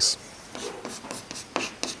dehydrogenase.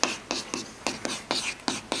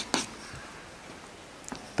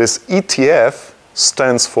 This ETF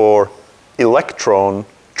stands for electron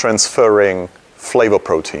transferring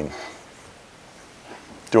flavoprotein.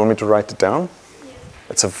 Do you want me to write it down? Yes.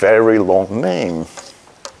 It's a very long name.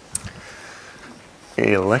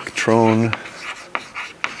 Electron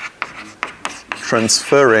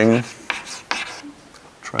transferring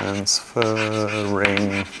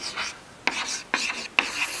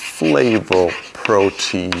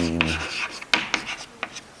flavoprotein.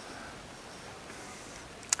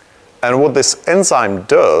 And what this enzyme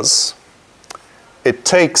does, it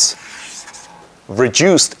takes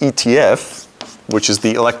reduced ETF, which is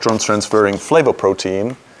the electron transferring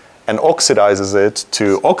flavoprotein, and oxidizes it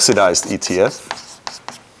to oxidized ETF,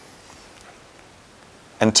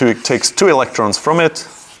 and it takes 2 electrons from it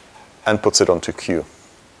and puts it onto Q.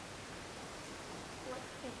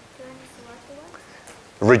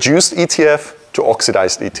 Reduced ETF to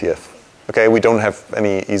oxidized ETF. Okay, we don't have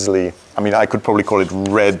any easily, I mean, I could probably call it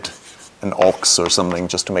red and ox or something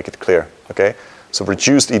just to make it clear, okay? So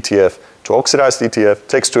reduced ETF to oxidized ETF,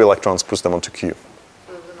 takes 2 electrons, puts them onto Q. So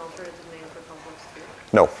there's an alternative name for complex 2?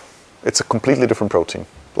 No, it's a completely different protein.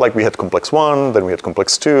 Like we had complex 1, then we had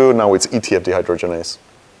complex 2, now it's ETF dehydrogenase,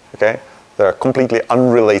 okay? They're completely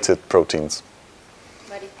unrelated proteins.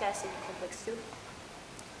 But it passes in complex 2?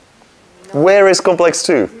 No. Where is complex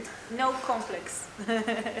 2? No complex.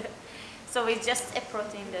 So it's just a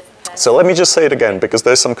protein that passes. So let me just say it again, because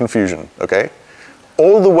there's some confusion, okay?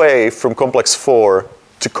 All the way from complex 4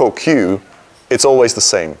 to CoQ, it's always the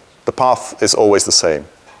same. The path is always the same.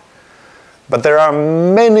 But there are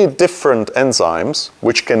many different enzymes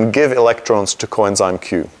which can give electrons to coenzyme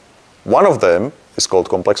Q. One of them is called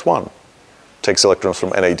complex 1. Takes electrons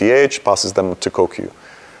from NADH, passes them to CoQ.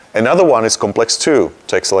 Another one is complex 2,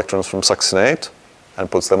 takes electrons from succinate and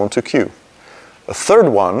puts them onto Q. A third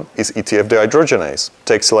one is ETF dehydrogenase,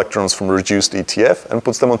 takes electrons from reduced ETF and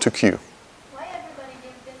puts them onto Q. Why everybody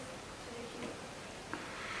gives this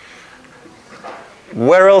to the Q?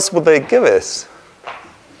 Where else would they give it?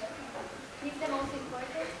 Keep them also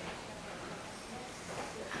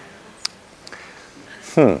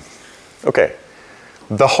important? Okay.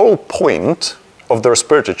 The whole point of the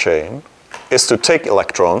respiratory chain is to take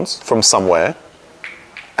electrons from somewhere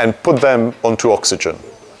and put them onto oxygen.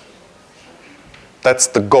 That's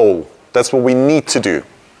the goal. That's what we need to do.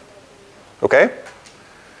 Okay?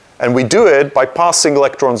 And we do it by passing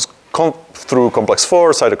electrons through complex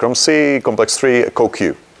 4, cytochrome C, complex 3,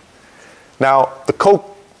 CoQ. Now,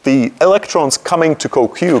 the electrons coming to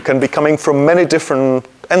CoQ can be coming from many different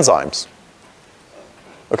enzymes.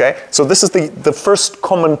 Okay? So this is the first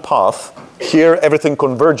common path. Here, everything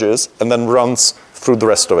converges and then runs through the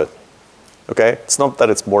rest of it. Okay? It's not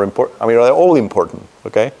that it's more important. I mean, they're all important.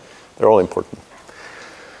 Okay? They're all important.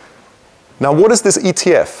 Now, what is this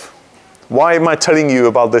ETF? Why am I telling you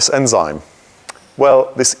about this enzyme?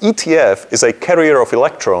 Well, this ETF is a carrier of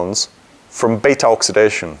electrons from beta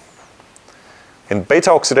oxidation. in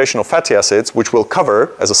beta oxidation of fatty acids, which we'll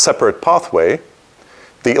cover as a separate pathway,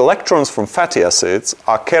 the electrons from fatty acids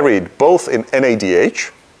are carried both in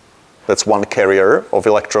NADH, that's one carrier of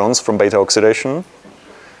electrons from beta oxidation,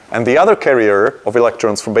 and the other carrier of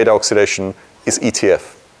electrons from beta oxidation is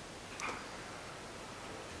ETF.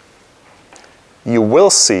 You will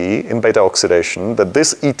see in beta oxidation that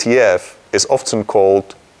this ETF is often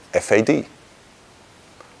called FAD.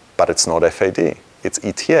 But it's not FAD, it's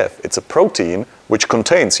ETF. It's a protein which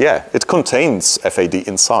contains, yeah, it contains FAD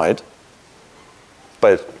inside,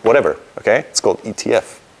 but whatever, okay? It's called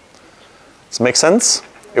ETF. Does it make sense?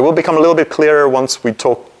 It will become a little bit clearer once we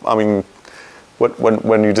talk, I mean,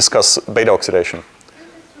 when you discuss beta oxidation.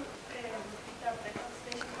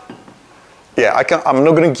 Yeah, I'm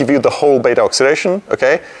not going to give you the whole beta oxidation,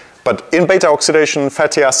 okay? But in beta oxidation,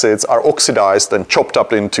 fatty acids are oxidized and chopped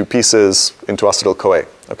up into pieces into acetyl-CoA,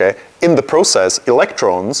 okay? In the process,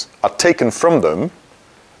 electrons are taken from them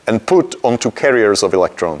and put onto carriers of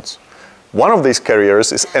electrons. One of these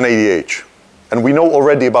carriers is NADH. And we know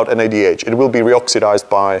already about NADH. It will be reoxidized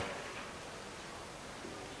by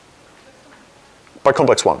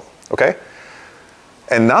complex 1, okay?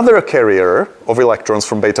 Another carrier of electrons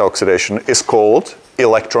from beta oxidation is called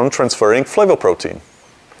electron transferring flavoprotein.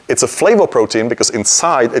 It's a flavoprotein because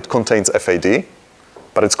inside it contains FAD,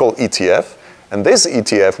 but it's called ETF. And this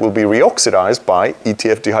ETF will be reoxidized by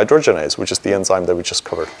ETF dehydrogenase, which is the enzyme that we just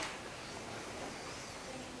covered.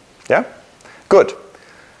 Yeah? Good.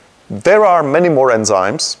 There are many more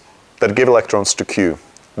enzymes that give electrons to Q.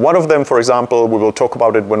 One of them, for example, we will talk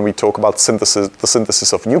about it when we talk about the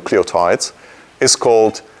synthesis of nucleotides, is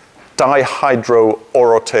called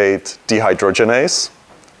dihydroorotate dehydrogenase.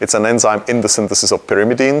 It's an enzyme in the synthesis of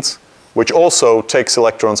pyrimidines, which also takes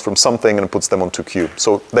electrons from something and puts them onto Q.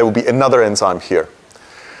 So there will be another enzyme here.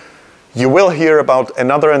 You will hear about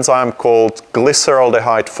another enzyme called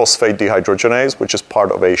glyceraldehyde phosphate dehydrogenase, which is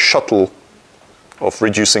part of a shuttle of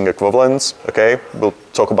reducing equivalents, okay? We'll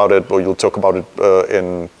talk about it, or you'll talk about it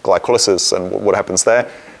in glycolysis and what happens there.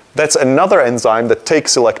 That's another enzyme that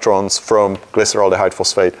takes electrons from glyceraldehyde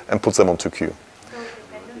phosphate and puts them onto Q. So it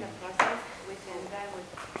depends on the process with the enzyme with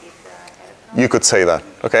electrons? You could say that,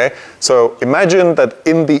 okay? So imagine that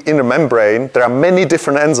in the inner membrane, there are many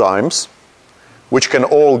different enzymes which can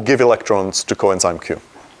all give electrons to coenzyme Q,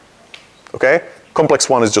 okay? Complex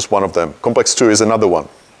 1 is just one of them. Complex 2 is another one.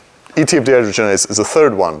 ETF dehydrogenase is a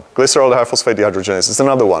third one. Glyceraldehyde phosphate dehydrogenase is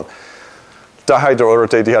another one.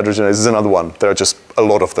 Dihydroorotate dehydrogenase is another one. There are just a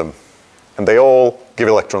lot of them. And they all give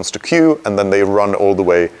electrons to Q, and then they run all the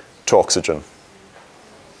way to oxygen. Does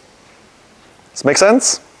this make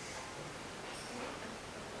sense?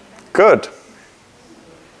 Good.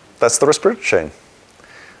 That's the respiratory chain.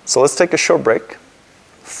 So let's take a short break,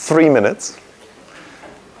 3 minutes,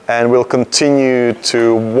 and we'll continue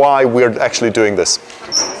to why we're actually doing this.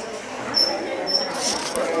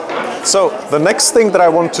 So the next thing that I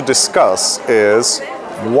want to discuss is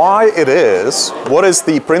why it is, what is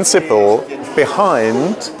the principle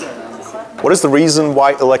behind, what is the reason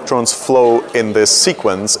why electrons flow in this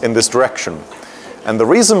sequence, in this direction. And the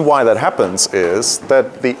reason why that happens is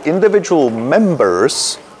that the individual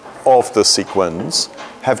members of the sequence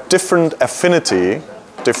have different affinity,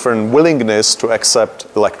 different willingness to accept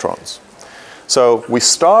electrons. So we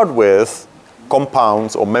start with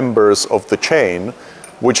compounds or members of the chain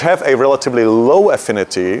which have a relatively low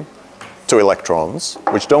affinity to electrons,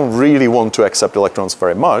 which don't really want to accept electrons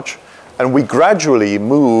very much, and we gradually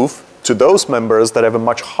move to those members that have a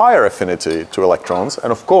much higher affinity to electrons,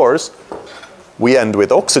 and of course, we end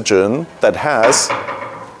with oxygen that has,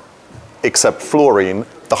 except fluorine,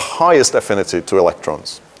 the highest affinity to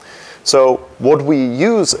electrons. So what we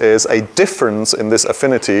use is a difference in this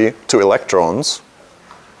affinity to electrons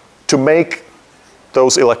to make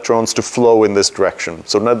those electrons to flow in this direction.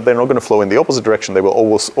 So they're not going to flow in the opposite direction, they will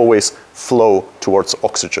always flow towards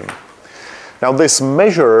oxygen. Now this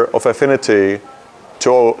measure of affinity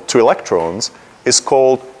to electrons is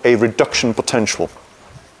called a reduction potential.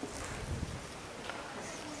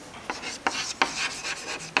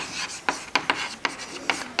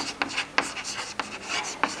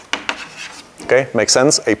 Okay, makes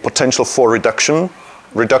sense? A potential for reduction.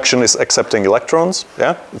 Reduction is accepting electrons,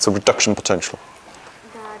 yeah? It's a reduction potential.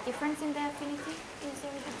 The difference in the affinity is a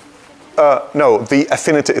reduction potential? No, the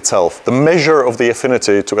affinity itself. The measure of the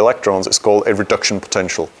affinity to electrons is called a reduction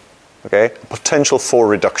potential. Okay? Potential for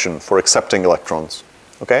reduction, for accepting electrons.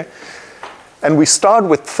 Okay? And we start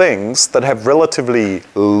with things that have relatively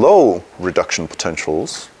low reduction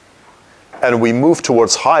potentials, and we move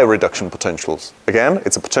towards high reduction potentials. Again,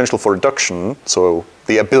 it's a potential for reduction, so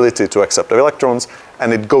the ability to accept electrons,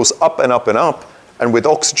 and it goes up and up and up and with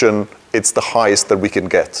oxygen, it's the highest that we can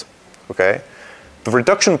get, okay? The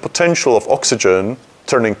reduction potential of oxygen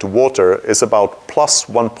turning to water is about plus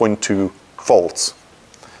 1.2 volts.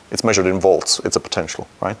 It's measured in volts, it's a potential,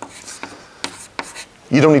 right?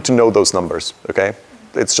 You don't need to know those numbers, okay?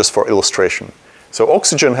 It's just for illustration. So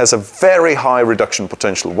oxygen has a very high reduction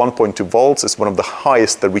potential. 1.2 volts is one of the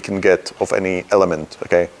highest that we can get of any element,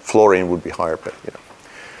 okay? Fluorine would be higher, but you know.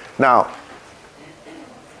 Now,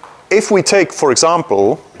 if we take, for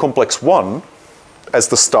example, complex 1 as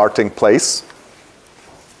the starting place,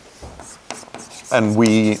 and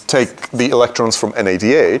we take the electrons from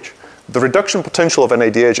NADH, the reduction potential of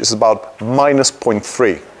NADH is about minus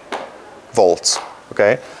 0.3 volts,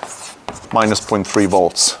 okay? Minus 0.3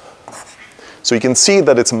 volts. So you can see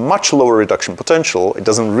that it's much lower reduction potential. It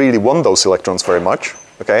doesn't really want those electrons very much,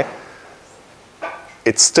 okay?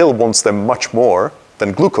 It still wants them much more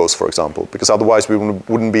than glucose, for example, because otherwise we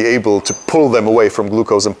wouldn't be able to pull them away from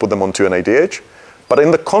glucose and put them onto NADH. But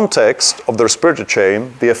in the context of the respiratory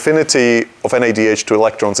chain, the affinity of NADH to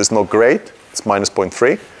electrons is not great. It's minus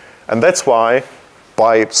 0.3. And that's why,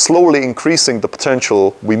 by slowly increasing the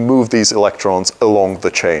potential, we move these electrons along the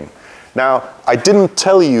chain. Now, I didn't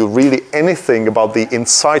tell you really anything about the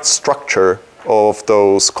inside structure of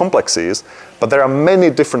those complexes, but there are many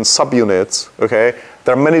different subunits, okay?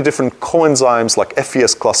 There are many different coenzymes like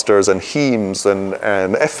FES clusters and hemes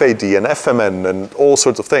and FAD and FMN and all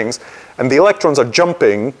sorts of things. And the electrons are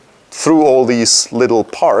jumping through all these little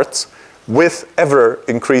parts with ever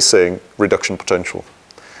increasing reduction potential.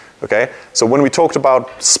 Okay? So when we talked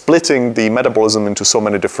about splitting the metabolism into so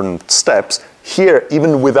many different steps, here,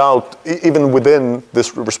 even within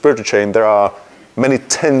this respiratory chain, there are many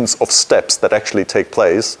tens of steps that actually take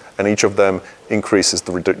place, and each of them increases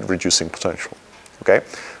the reducing potential. Okay?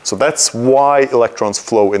 So that's why electrons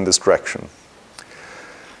flow in this direction.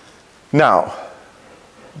 Now,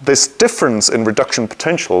 this difference in reduction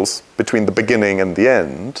potentials between the beginning and the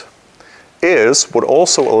end is what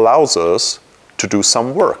also allows us to do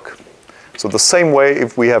some work. So the same way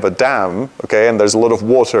if we have a dam, okay, and there's a lot of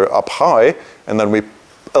water up high, and then we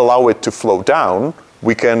allow it to flow down,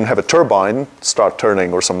 we can have a turbine start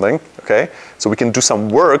turning or something, okay? So we can do some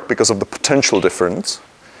work because of the potential difference.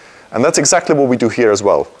 And that's exactly what we do here as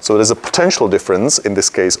well. So there's a potential difference, in this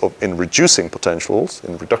case, in reducing potentials,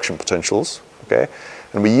 in reduction potentials, okay?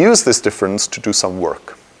 And we use this difference to do some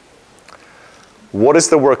work. What is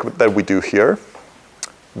the work that we do here?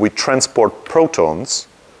 We transport protons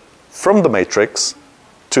from the matrix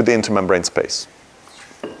to the intermembrane space.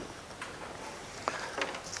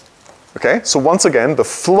 Okay, so once again, the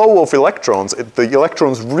flow of electrons, the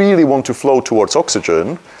electrons really want to flow towards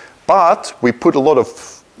oxygen, but we put a lot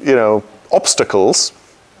of, obstacles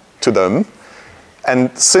to them.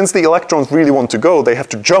 And since the electrons really want to go, they have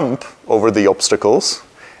to jump over the obstacles.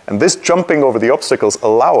 And this jumping over the obstacles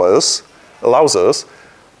allows us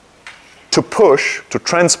to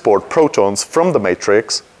transport protons from the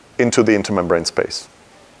matrix into the intermembrane space.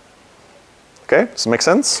 Okay, does it make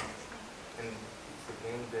sense? And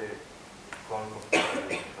against the form of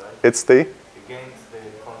gradient, right? It's the? Against the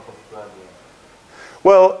form of gradient.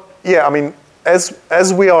 Well, yeah, I mean,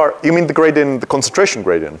 as we are, you mean the gradient, the concentration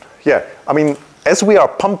gradient? Yeah, I mean, as we are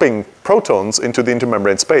pumping protons into the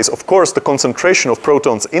intermembrane space, of course, the concentration of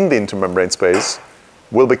protons in the intermembrane space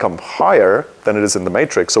will become higher than it is in the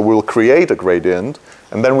matrix, so we'll create a gradient,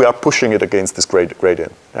 and then we are pushing it against this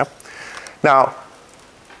gradient. Yeah? Now,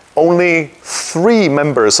 only 3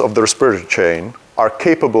 members of the respiratory chain are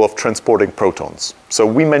capable of transporting protons. So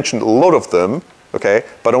we mentioned a lot of them, okay,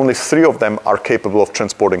 but only 3 of them are capable of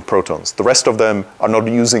transporting protons. The rest of them are not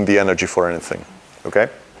using the energy for anything, okay?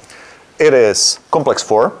 It is complex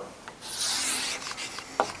 4,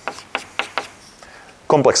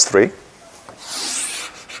 complex 3,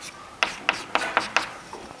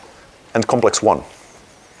 and complex 1.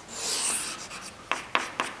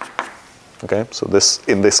 Okay, so this,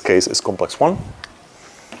 in this case, is complex 1.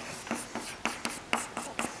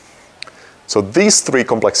 So these 3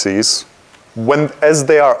 complexes, as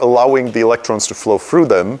they are allowing the electrons to flow through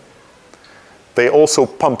them, they also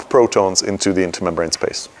pump protons into the intermembrane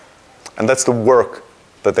space. And that's the work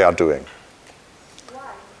that they are doing.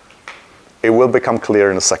 Why? It will become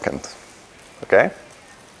clear in a second, okay?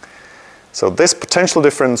 So this potential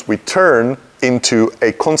difference we turn into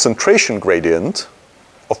a concentration gradient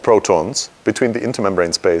of protons between the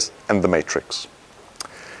intermembrane space and the matrix.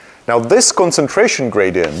 Now this concentration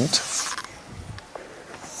gradient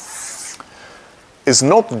is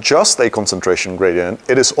not just a concentration gradient,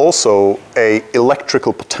 it is also an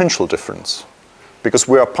electrical potential difference. Because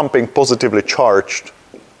we are pumping positively charged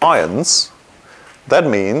ions, that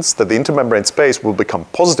means that the intermembrane space will become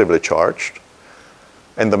positively charged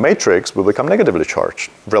and the matrix will become negatively charged,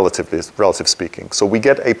 relative speaking. So we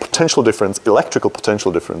get a potential difference, electrical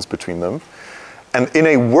potential difference between them. And in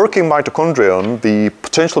a working mitochondrion, the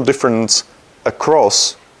potential difference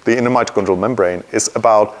across the inner mitochondrial membrane is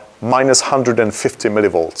about minus 150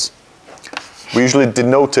 millivolts. We usually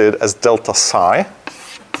denote it as delta psi,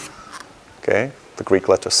 okay, the Greek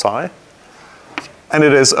letter psi. And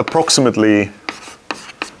it is approximately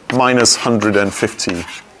minus 150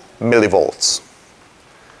 millivolts.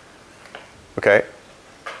 Okay?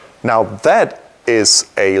 Now that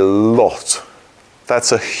is a lot.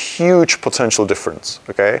 That's a huge potential difference,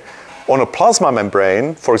 okay? On a plasma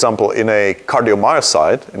membrane, for example, in a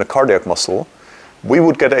cardiomyocyte, in a cardiac muscle, we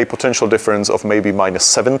would get a potential difference of maybe minus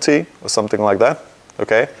 70 or something like that,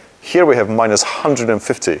 okay? Here we have minus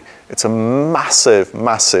 150. It's a massive,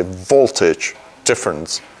 massive voltage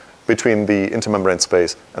difference between the intermembrane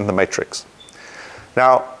space and the matrix.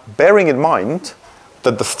 Now, bearing in mind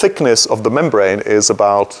that the thickness of the membrane is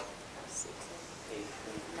about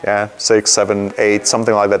 6, 7, 8,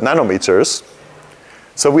 something like that, nanometers.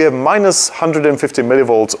 So we have minus 150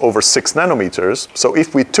 millivolts over 6 nanometers. So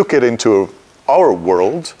if we took it into our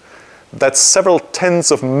world, that's several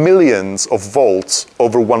tens of millions of volts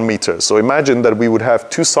over 1 meter. So imagine that we would have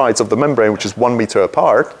two sides of the membrane, which is 1 meter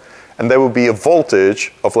apart, and there would be a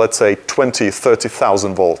voltage of, let's say, 20,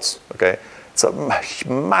 30,000 volts, okay? It's a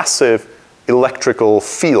massive electrical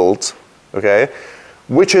field, okay,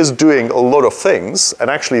 which is doing a lot of things, and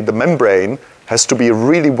actually the membrane has to be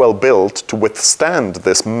really well built to withstand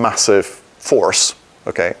this massive force,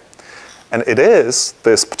 okay? And it is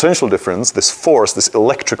this potential difference, this force, this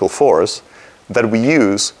electrical force, that we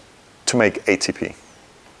use to make ATP.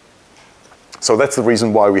 So that's the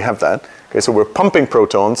reason why we have that. Okay, so we're pumping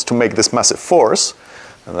protons to make this massive force,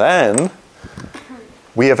 and then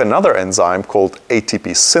we have another enzyme called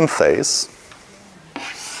ATP synthase,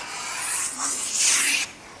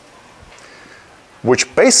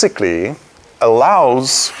 which basically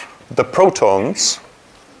allows the protons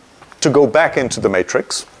to go back into the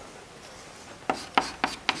matrix.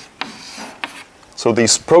 So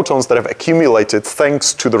these protons that have accumulated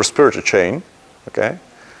thanks to the respiratory chain, okay,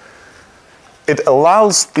 it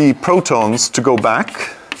allows the protons to go back,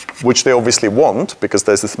 which they obviously want because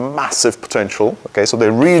there's this massive potential, okay, so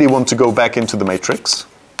they really want to go back into the matrix.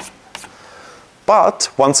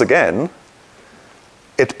 But once again,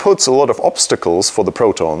 it puts a lot of obstacles for the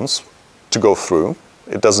protons to go through.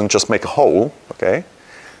 It doesn't just make a hole, okay?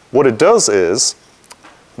 What it does is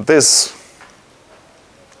this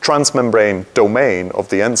transmembrane domain of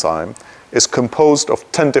the enzyme is composed of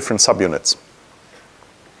 10 different subunits.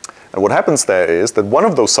 And what happens there is that one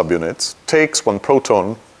of those subunits takes one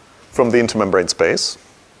proton from the intermembrane space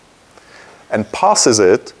and passes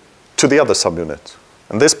it to the other subunit.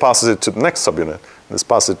 And this passes it to the next subunit, and this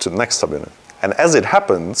passes it to the next subunit. And as it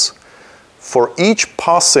happens, for each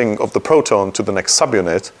passing of the proton to the next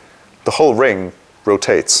subunit, the whole ring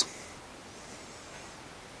rotates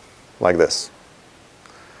like this.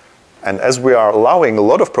 And as we are allowing a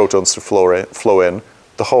lot of protons to flow in,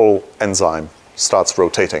 the whole enzyme starts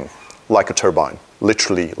rotating like a turbine,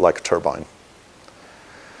 literally like a turbine.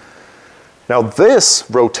 Now this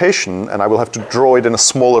rotation, and I will have to draw it in a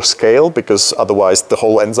smaller scale because otherwise the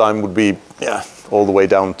whole enzyme would be all the way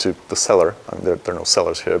down to the cellar. I mean, there are no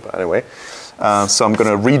cellars here, but anyway. So I'm going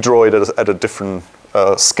to redraw it at a different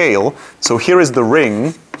scale. So here is the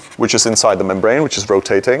ring, which is inside the membrane, which is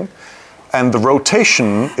rotating. And the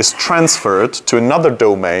rotation is transferred to another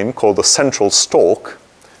domain called the central stalk,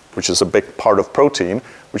 which is a big part of protein,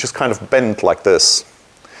 which is kind of bent like this.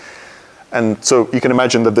 And so you can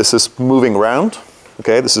imagine that this is moving around,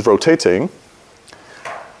 okay, this is rotating.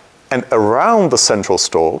 And around the central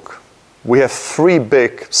stalk, we have 3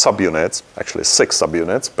 big subunits, actually 6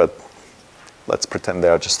 subunits, but let's pretend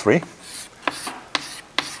there are just 3.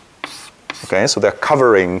 Okay, so they're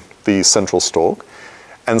covering the central stalk.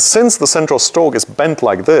 And since the central stalk is bent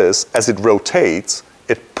like this, as it rotates,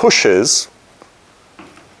 it pushes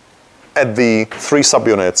at the 3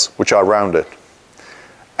 subunits which are around it.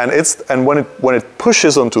 And when it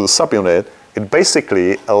pushes onto the subunit, it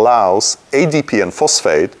basically allows ADP and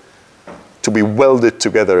phosphate to be welded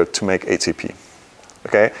together to make ATP.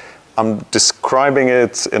 Okay? I'm describing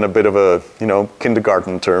it in a bit of a,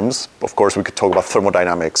 kindergarten terms. Of course, we could talk about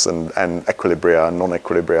thermodynamics and equilibria,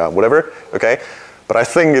 non-equilibria, whatever, okay? But I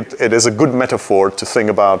think it is a good metaphor to think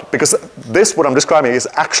about, because this, what I'm describing, is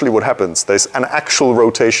actually what happens. There's an actual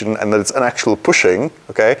rotation and there's an actual pushing,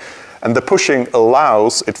 okay? And the pushing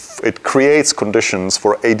allows, it creates conditions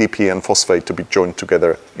for ADP and phosphate to be joined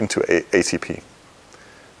together into ATP.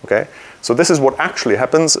 Okay? So this is what actually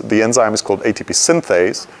happens. The enzyme is called ATP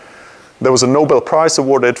synthase. There was a Nobel Prize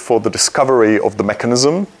awarded for the discovery of the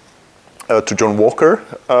mechanism to John Walker.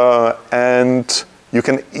 And you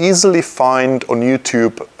can easily find on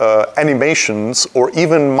YouTube animations or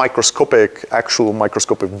even actual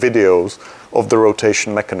microscopic videos of the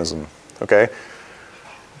rotation mechanism. Okay?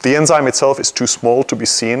 The enzyme itself is too small to be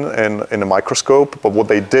seen in a microscope, but what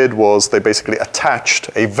they did was they basically attached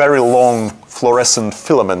a very long fluorescent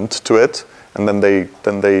filament to it, and then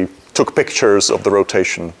they took pictures of the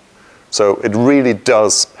rotation. So it really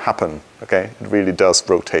does happen, okay? It really does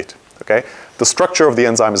rotate, okay? The structure of the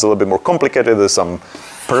enzyme is a little bit more complicated. There's some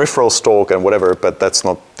peripheral stalk and whatever, but that's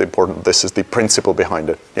not important. This is the principle behind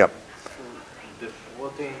it, yeah. The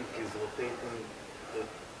protein is rotating,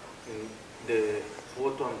 the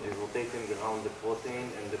proton is rotating around the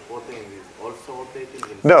protein, and the protein is also rotating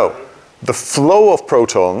inside? No, the flow of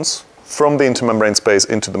protons from the intermembrane space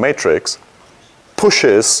into the matrix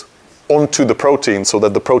pushes onto the protein so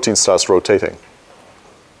that the protein starts rotating,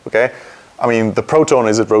 okay? I mean, the proton,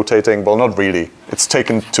 is it rotating? Well, not really. It's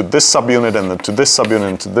taken to this subunit and then to this subunit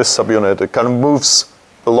and to this subunit. It kind of moves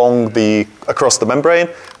along across the membrane,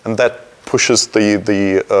 and that pushes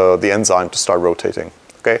the enzyme to start rotating,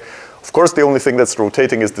 okay? Of course, the only thing that's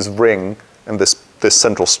rotating is this ring and this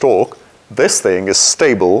central stalk. This thing is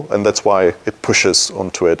stable, and that's why it pushes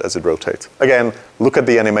onto it as it rotates. Again, look at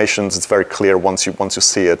the animations. It's very clear. Once you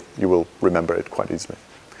see it, you will remember it quite easily.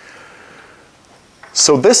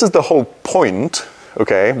 So this is the whole point,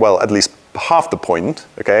 okay? Well, at least half the point,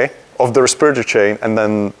 okay, of the respiratory chain, and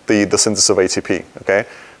then the synthesis of ATP, okay?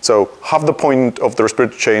 So half the point of the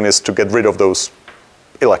respiratory chain is to get rid of those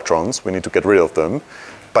electrons. We need to get rid of them.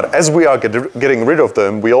 But as we are getting rid of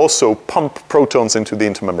them, we also pump protons into the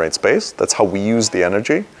intermembrane space. That's how we use the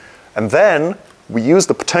energy. And then we use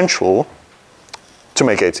the potential to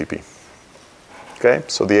make ATP. Okay,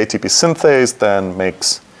 so the ATP synthase then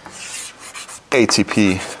makes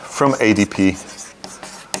ATP from ADP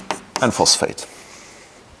and phosphate.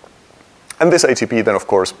 And this ATP then, of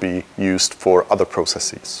course, be used for other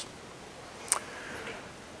processes.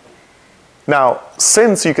 Now,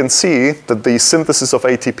 since you can see that the synthesis of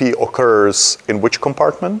ATP occurs in which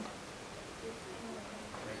compartment?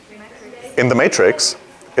 In the matrix.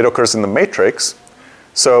 It occurs in the matrix.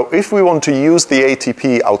 So if we want to use the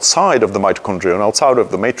ATP outside of the mitochondrion, outside of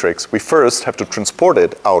the matrix, we first have to transport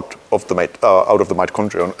it out of the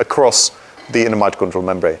mitochondrion across the inner mitochondrial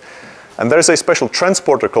membrane. And there's a special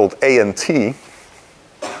transporter called ANT,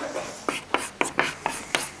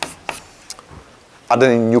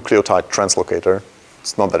 adenine nucleotide translocator.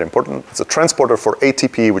 It's not that important. It's a transporter for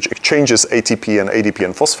ATP, which exchanges ATP and ADP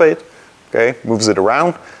and phosphate, okay, moves it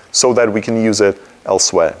around so that we can use it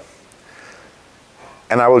elsewhere.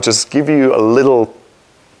 And I will just give you a little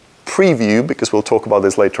preview, because we'll talk about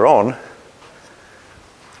this later on.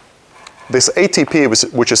 This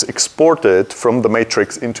ATP, which is exported from the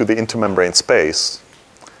matrix into the intermembrane space,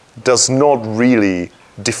 does not really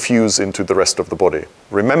diffuse into the rest of the body.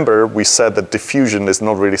 Remember, we said that diffusion is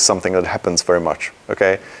not really something that happens very much,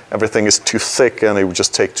 okay? Everything is too thick and it would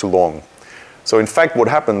just take too long. So in fact, what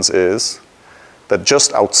happens is that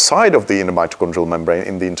just outside of the inner mitochondrial membrane,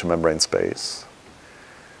 in the intermembrane space,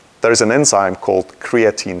 there is an enzyme called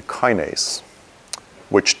creatine kinase,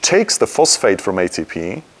 which takes the phosphate from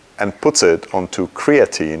ATP and puts it onto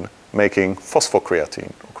creatine, making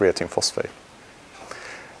phosphocreatine, or creatine phosphate.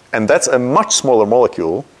 And that's a much smaller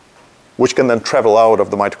molecule, which can then travel out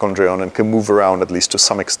of the mitochondrion and can move around at least to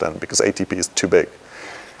some extent, because ATP is too big.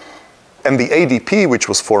 And the ADP, which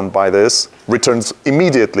was formed by this, returns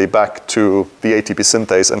immediately back to the ATP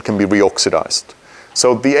synthase and can be reoxidized.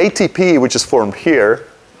 So the ATP, which is formed here,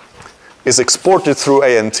 is exported through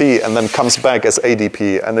ANT and then comes back as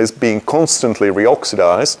ADP and is being constantly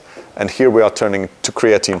reoxidized. And here we are turning to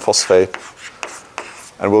creatine phosphate.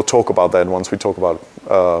 And we'll talk about that once we talk about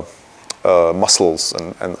muscles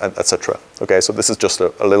and et cetera. Okay, so this is just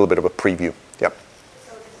a little bit of a preview. Yeah.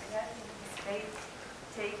 So the creatine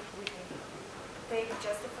phosphate take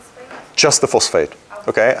just the phosphate? Just the phosphate.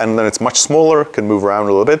 Okay, and then it's much smaller, can move around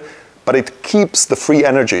a little bit, but it keeps the free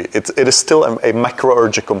energy. It is still a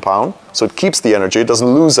macroergic compound, so it keeps the energy. It doesn't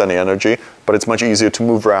lose any energy, but it's much easier to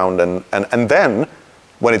move around. And then,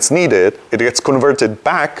 when it's needed, it gets converted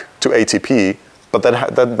back to ATP, but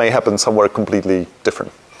that may happen somewhere completely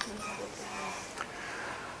different.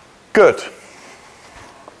 Good. Does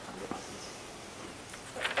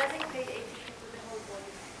it create ATP for the whole body?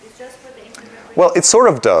 It's just for the intermembrane? Well, it sort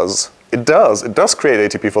of does. It does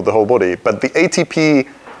create ATP for the whole body, but the ATP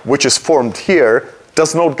which is formed here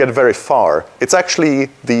does not get very far. It's actually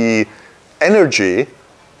the energy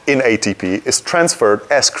in ATP is transferred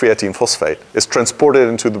as creatine phosphate. It's transported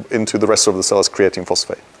into the rest of the cell as creatine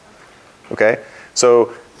phosphate. Okay?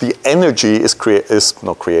 So the energy is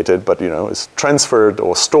not created, but is transferred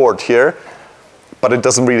or stored here, but it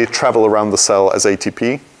doesn't really travel around the cell as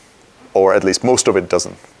ATP, or at least most of it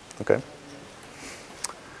doesn't. Okay?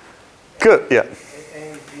 Good, yeah. AMP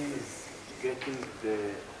is getting the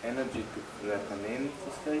energy to creatine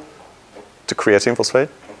phosphate? To creatine phosphate?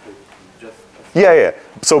 Okay, just... Yeah.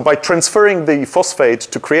 So by transferring the phosphate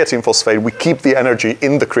to creatine phosphate, we keep the energy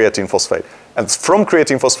in the creatine phosphate. And from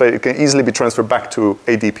creatine phosphate, it can easily be transferred back to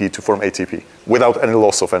ADP to form ATP without any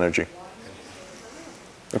loss of energy.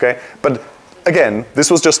 Okay? But again,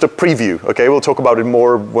 this was just a preview. Okay? We'll talk about it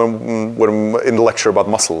more when in the lecture about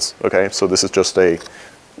muscles. Okay? So this is just a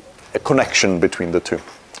connection between the two.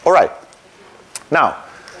 All right. Now,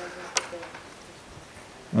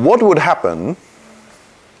 what would happen?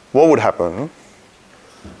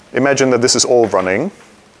 Imagine that this is all running,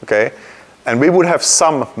 okay? And we would have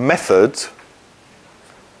some method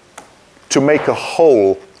to make a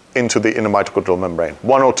hole into the inner mitochondrial membrane.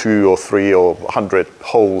 1 or 2 or 3 or 100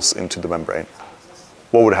 holes into the membrane.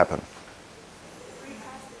 What would happen?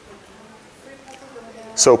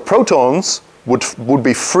 So protons would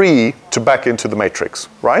be free to back into the matrix,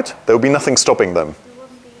 right? There would be nothing stopping them.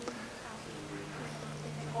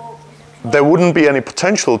 There wouldn't be any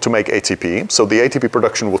potential to make ATP, so the ATP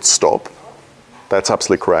production would stop. That's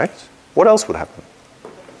absolutely correct. What else would happen?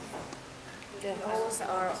 The holes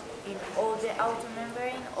are in all the outer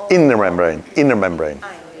membrane? Or Inner membrane.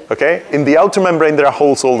 Okay? In the outer membrane, there are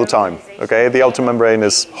holes all the time. Okay? The outer membrane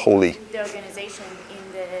is holy. The organization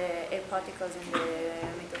in the particles in the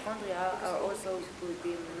mitochondria are also would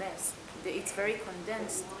be messed. It's very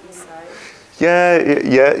condensed inside.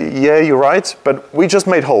 Yeah, you're right. But we just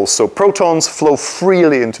made holes, so protons flow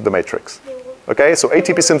freely into the matrix. Okay? So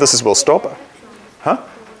ATP synthesis will stop. Huh?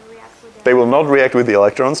 They will not react with the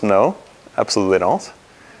electrons. No, absolutely not.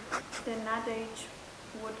 The NAD H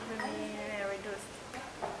would be reduced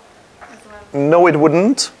as well. No, it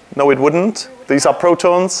wouldn't. No, it wouldn't. These are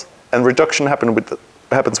protons, and reduction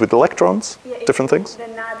happens with electrons, different things. The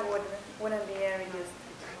NAD wouldn't be reduced.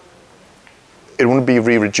 It wouldn't be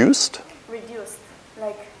re-reduced? Reduced.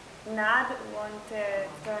 Like NAD won't turn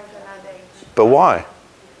to NAD H. But why?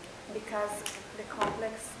 Because the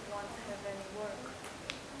complex won't have any work.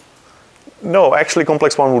 No, actually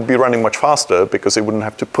complex 1 would be running much faster because it wouldn't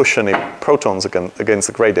have to push any protons against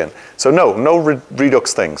the gradient. So no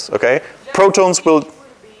redox things, okay? Protons will...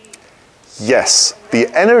 Yes, the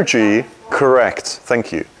energy, correct,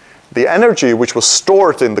 thank you. The energy which was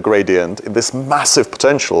stored in the gradient, in this massive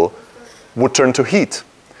potential, would turn to heat.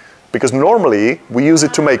 Because normally, we use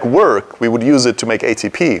it to make work, we would use it to make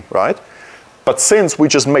ATP, right? But since we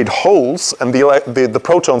just made holes and the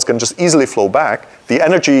protons can just easily flow back, the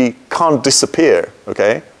energy can't disappear,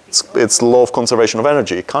 okay? It's the law of conservation of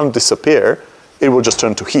energy. It can't disappear, it will just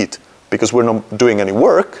turn to heat. Because we're not doing any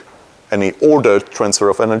work, any ordered transfer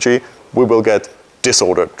of energy, we will get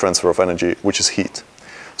disordered transfer of energy, which is heat.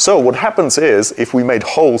 So what happens is, if we made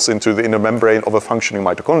holes into the inner membrane of a functioning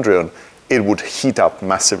mitochondrion, it would heat up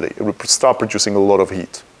massively. It would start producing a lot of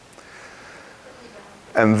heat.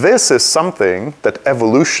 And this is something that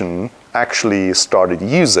evolution actually started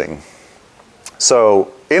using.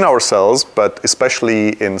 So in our cells, but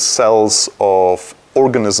especially in cells of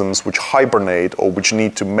organisms which hibernate or which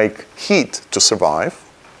need to make heat to survive,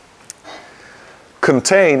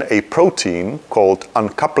 contain a protein called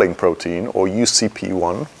uncoupling protein, or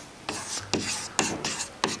UCP1.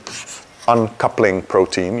 Uncoupling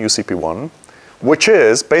protein, UCP1, which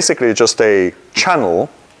is basically just a channel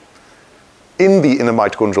in the inner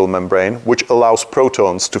mitochondrial membrane which allows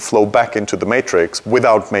protons to flow back into the matrix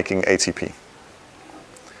without making ATP.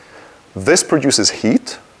 This produces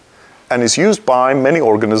heat and is used by many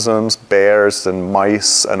organisms, bears and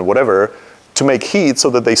mice and whatever, to make heat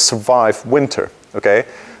so that they survive winter, okay?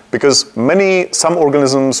 Because some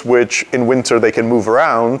organisms which in winter they can move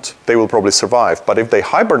around, they will probably survive. But if they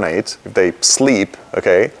hibernate, if they sleep,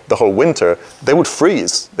 okay, the whole winter, they would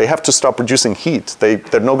freeze. They have to start producing heat. They're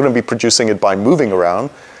not going to be producing it by moving around.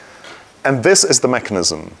 And this is the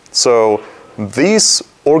mechanism. So these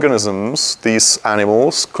organisms, these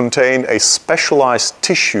animals, contain a specialized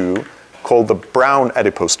tissue called the brown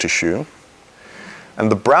adipose tissue. And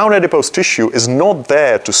the brown adipose tissue is not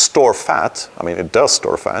there to store fat. I mean, it does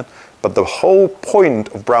store fat. But the whole point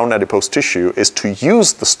of brown adipose tissue is to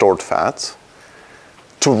use the stored fat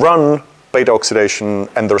to run beta oxidation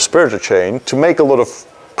and the respiratory chain to make a lot of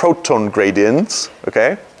proton gradients,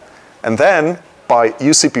 okay? And then by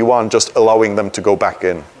UCP1 just allowing them to go back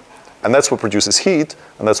in. And that's what produces heat,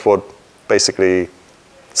 and that's what basically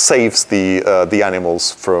saves the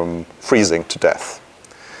animals from freezing to death.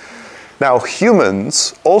 Now,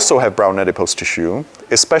 humans also have brown adipose tissue,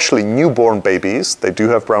 especially newborn babies. They do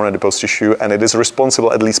have brown adipose tissue, and it is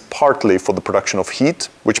responsible at least partly for the production of heat,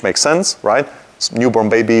 which makes sense, right? So newborn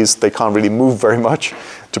babies, they can't really move very much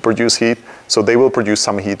to produce heat, so they will produce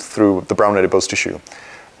some heat through the brown adipose tissue.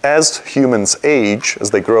 As humans age,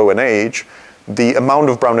 as they grow in age, the amount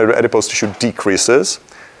of brown adipose tissue decreases.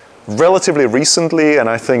 Relatively recently, and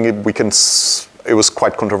I think it was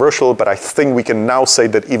quite controversial, but I think we can now say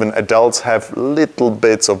that even adults have little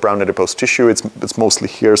bits of brown adipose tissue. It's mostly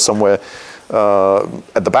here somewhere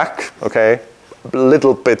at the back, okay?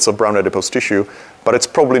 Little bits of brown adipose tissue, but it's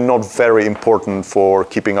probably not very important for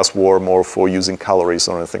keeping us warm or for using calories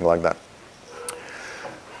or anything like that.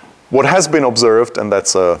 What has been observed, and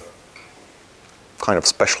that's a kind of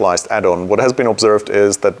specialized add-on, what has been observed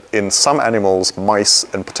is that in some animals, mice,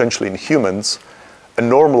 and potentially in humans, a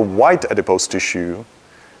normal white adipose tissue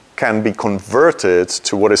can be converted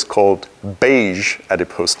to what is called beige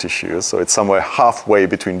adipose tissue. So it's somewhere halfway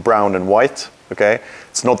between brown and white, okay?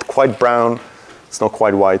 It's not quite brown, it's not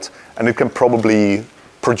quite white, and it can probably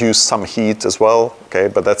produce some heat as well, okay?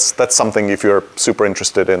 But that's something, if you're super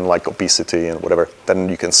interested in like obesity and whatever, then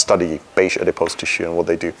you can study beige adipose tissue and what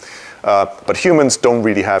they do. But humans don't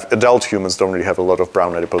really have, adult humans don't really have a lot of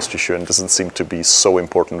brown adipose tissue, and doesn't seem to be so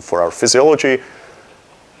important for our physiology,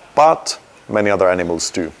 but many other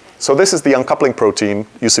animals do. So this is the uncoupling protein,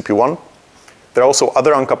 UCP1. There are also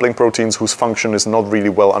other uncoupling proteins whose function is not really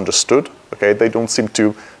well understood, okay? They don't seem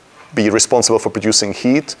to be responsible for producing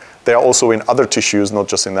heat. They are also in other tissues, not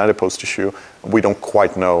just in adipose tissue. We don't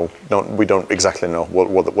quite know, we don't exactly know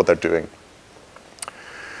what they're doing.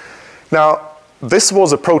 Now, this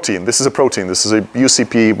was a protein. This is a protein. This is a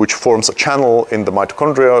UCP which forms a channel in the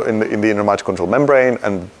mitochondria, in the inner mitochondrial membrane,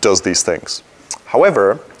 and does these things.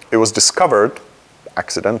 However, it was discovered,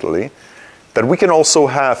 accidentally, that we can also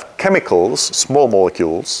have chemicals, small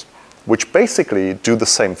molecules, which basically do the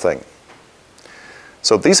same thing.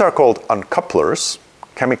 So these are called uncouplers,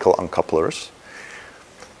 chemical uncouplers.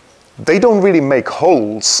 They don't really make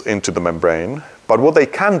holes into the membrane, but what they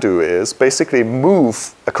can do is basically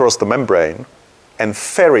move across the membrane and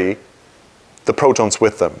ferry the protons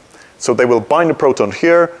with them. So they will bind a proton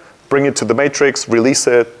here, bring it to the matrix, release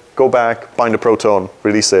it, go back, bind a proton,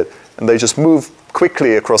 release it, and they just move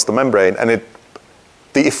quickly across the membrane, and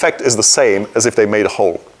the effect is the same as if they made a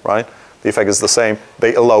hole, right? The effect is the same.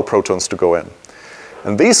 They allow protons to go in.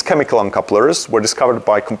 And these chemical uncouplers were discovered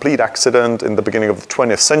by complete accident in the beginning of the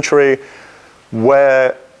 20th century,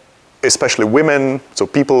 where especially women, so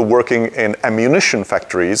people working in ammunition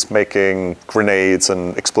factories, making grenades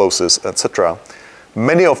and explosives, etc.,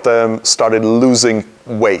 many of them started losing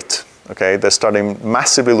weight, okay? They started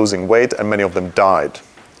massively losing weight, and many of them died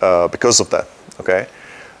because of that, okay?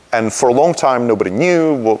 And for a long time, nobody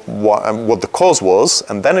knew what the cause was,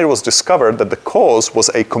 and then it was discovered that the cause was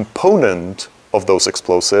a component of those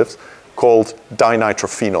explosives called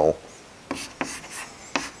dinitrophenol.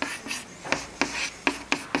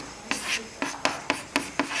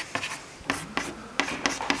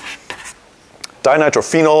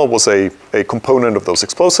 Dinitrophenol was a component of those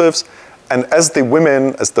explosives, and as the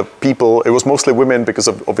women, as the people, it was mostly women because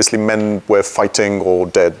obviously men were fighting or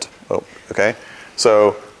dead, okay?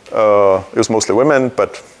 So it was mostly women,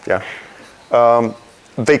 but yeah.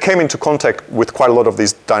 They came into contact with quite a lot of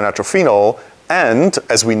these dinitrophenol, and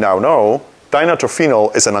as we now know,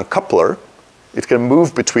 dinitrophenol is an uncoupler. It can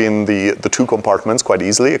move between the two compartments quite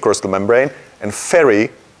easily across the membrane and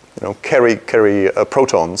carry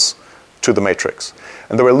protons to the matrix.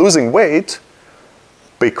 And they were losing weight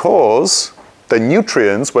because the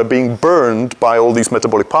nutrients were being burned by all these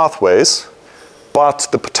metabolic pathways, but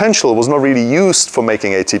the potential was not really used for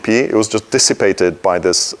making ATP. It was just dissipated by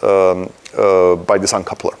this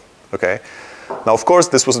uncoupler, okay? Now, of course,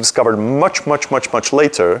 this was discovered much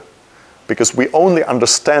later, because we only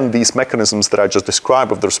understand these mechanisms that I just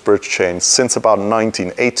described of the respiratory chain since about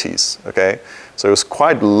 1980s, okay? So it was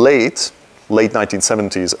quite late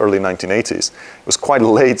 1970s, early 1980s. It was quite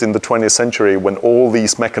late in the 20th century when all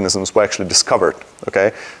these mechanisms were actually discovered,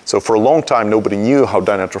 okay? So for a long time, nobody knew how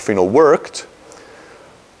dinitrophenol worked,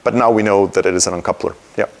 but now we know that it is an uncoupler,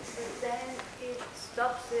 yeah. But then it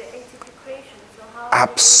stops the ATP creation, so how?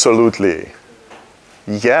 Absolutely.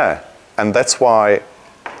 Yeah, and that's why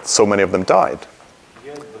so many of them died.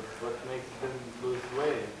 Yeah, but what makes them lose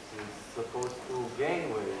weight is supposed to gain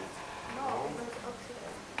weight. No?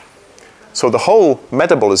 So the whole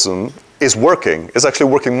metabolism is actually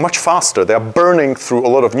working much faster. They are burning through a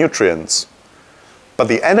lot of nutrients. but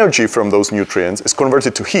the energy from those nutrients is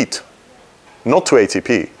converted to heat, not to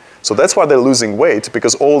ATP. So that's why they're losing weight,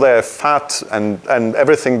 because all their fat and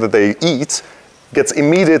everything that they eat gets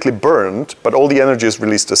immediately burned, but all the energy is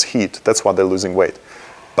released as heat. That's why they're losing weight.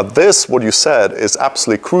 But this, what you said, is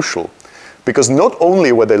absolutely crucial, because not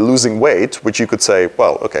only were they losing weight, which you could say,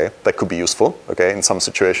 well, okay, that could be useful, okay, in some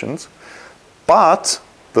situations, but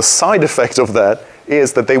the side effect of that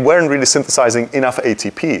is that they weren't really synthesizing enough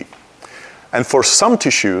ATP. And for some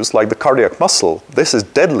tissues, like the cardiac muscle, this is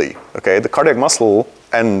deadly, okay? The cardiac muscle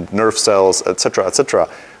and nerve cells, et cetera,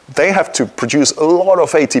 they have to produce a lot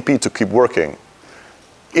of ATP to keep working.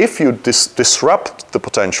 If you disrupt the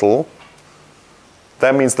potential,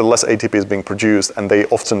 that means that less ATP is being produced, and they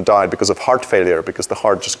often died because of heart failure, because the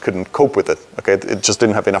heart just couldn't cope with it, okay? It just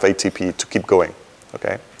didn't have enough ATP to keep going,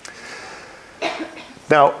 okay?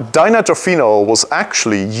 Now, dinitrophenol was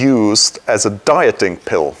actually used as a dieting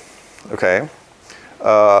pill, okay?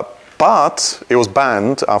 But it was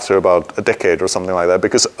banned after about a decade or something like that,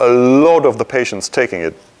 because a lot of the patients taking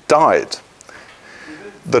it died.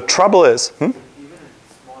 The trouble is,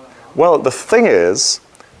 well, the thing is,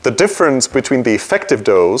 the difference between the effective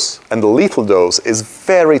dose and the lethal dose is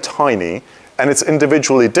very tiny, and it's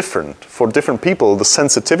individually different. For different people, the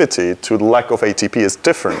sensitivity to the lack of ATP is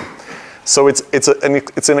different. So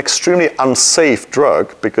it's an extremely unsafe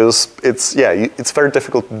drug, because it's very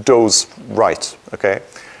difficult to dose right, okay?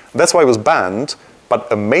 That's why it was banned,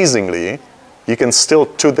 but amazingly, you can still,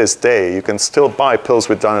 to this day, you can still buy pills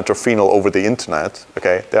with dinitrophenol over the internet,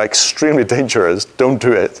 okay? They are extremely dangerous, don't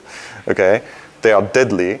do it, okay? They are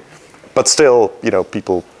deadly, but still, you know,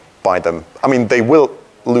 people buy them. I mean, they will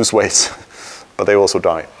lose weight, but they also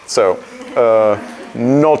die. So,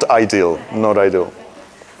 not ideal, not ideal.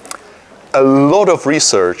 A lot of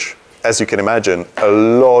research, as you can imagine, a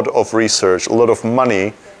lot of research, a lot of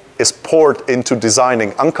money is poured into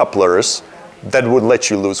designing uncouplers that would let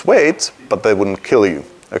you lose weight, but they wouldn't kill you,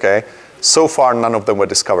 okay? So far, none of them were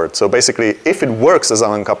discovered. So basically, if it works as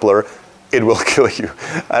an uncoupler, it will kill you.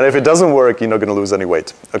 And if it doesn't work, you're not gonna lose any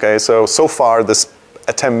weight, okay? So far, this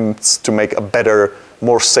attempts to make a better,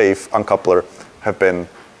 more safe uncoupler have been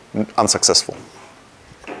unsuccessful.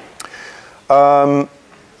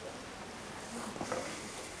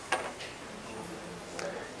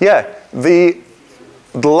 Yeah, the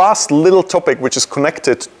last little topic which is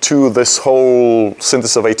connected to this whole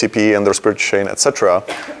synthesis of ATP and the respiratory chain, etc.,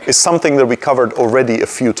 is something that we covered already a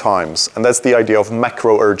few times, and that's the idea of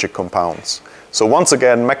macroergic compounds. So once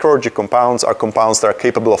again, macroergic compounds are compounds that are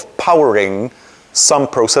capable of powering some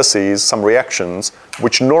processes, some reactions,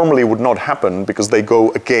 which normally would not happen because they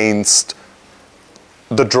go against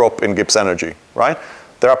the drop in Gibbs energy, right?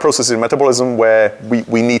 There are processes in metabolism where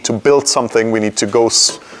we need to build something, we need to go,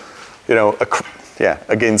 you know,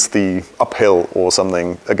 against the uphill or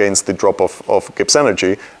something, against the drop of Gibbs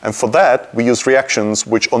energy. And for that, we use reactions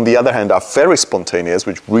which, on the other hand, are very spontaneous,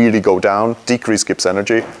 which really go down, decrease Gibbs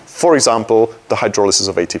energy. For example, the hydrolysis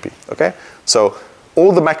of ATP, okay? So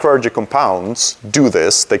all the macroergic compounds do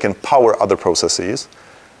this. They can power other processes.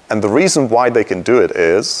 And the reason why they can do it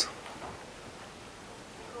is,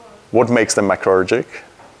 what makes them macroergic?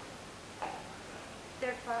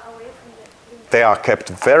 They are kept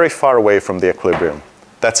very far away from the equilibrium.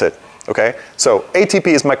 That's it, okay? So ATP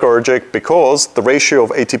is macroergic because the ratio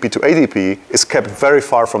of ATP to ADP is kept very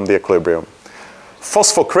far from the equilibrium.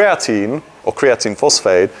 Phosphocreatine, or creatine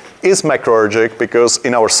phosphate, is macroergic because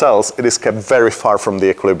in our cells it is kept very far from the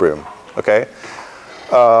equilibrium, okay?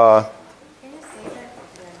 Can you say that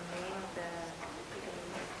the name of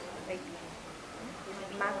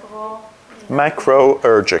the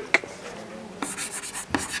Macroergic.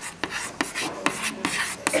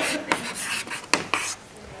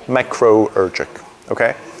 Macroergic,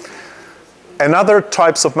 okay? Another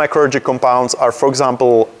types of macroergic compounds are, for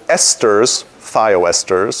example, esters,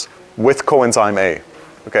 thioesters, with coenzyme A,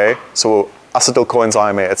 okay? So acetyl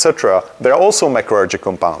coenzyme A, etc. They're also macroergic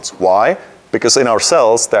compounds. Why? Because in our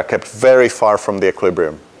cells, they're kept very far from the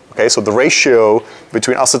equilibrium, okay? So the ratio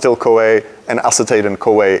between acetyl-CoA and acetate and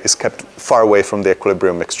CoA is kept far away from the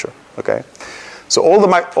equilibrium mixture, okay? So all the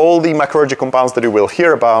macroergic compounds that you will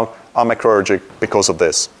hear about are macroergic because of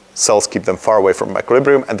this. Cells keep them far away from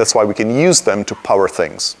equilibrium, and that's why we can use them to power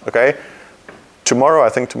things, okay? Tomorrow, I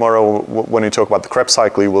think tomorrow, when you talk about the Krebs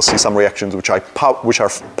cycle, you will see some reactions which are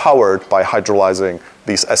powered by hydrolyzing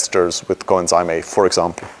these esters with coenzyme A, for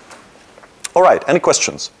example. All right, any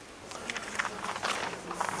questions?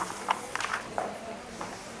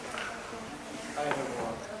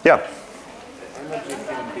 Yeah.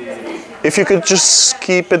 If you could just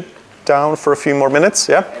keep it down for a few more minutes,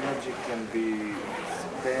 yeah? Energy can be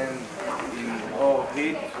spent in,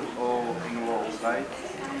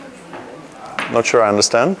 Not sure I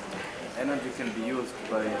understand. Energy can be used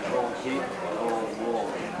by heat or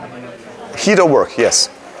work. Heat or work, yes.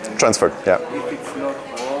 Transferred, yeah. If it's not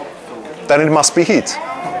work, so Then it must be heat.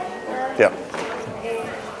 Yeah.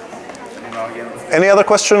 Any other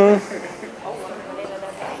question?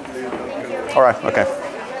 All right, okay.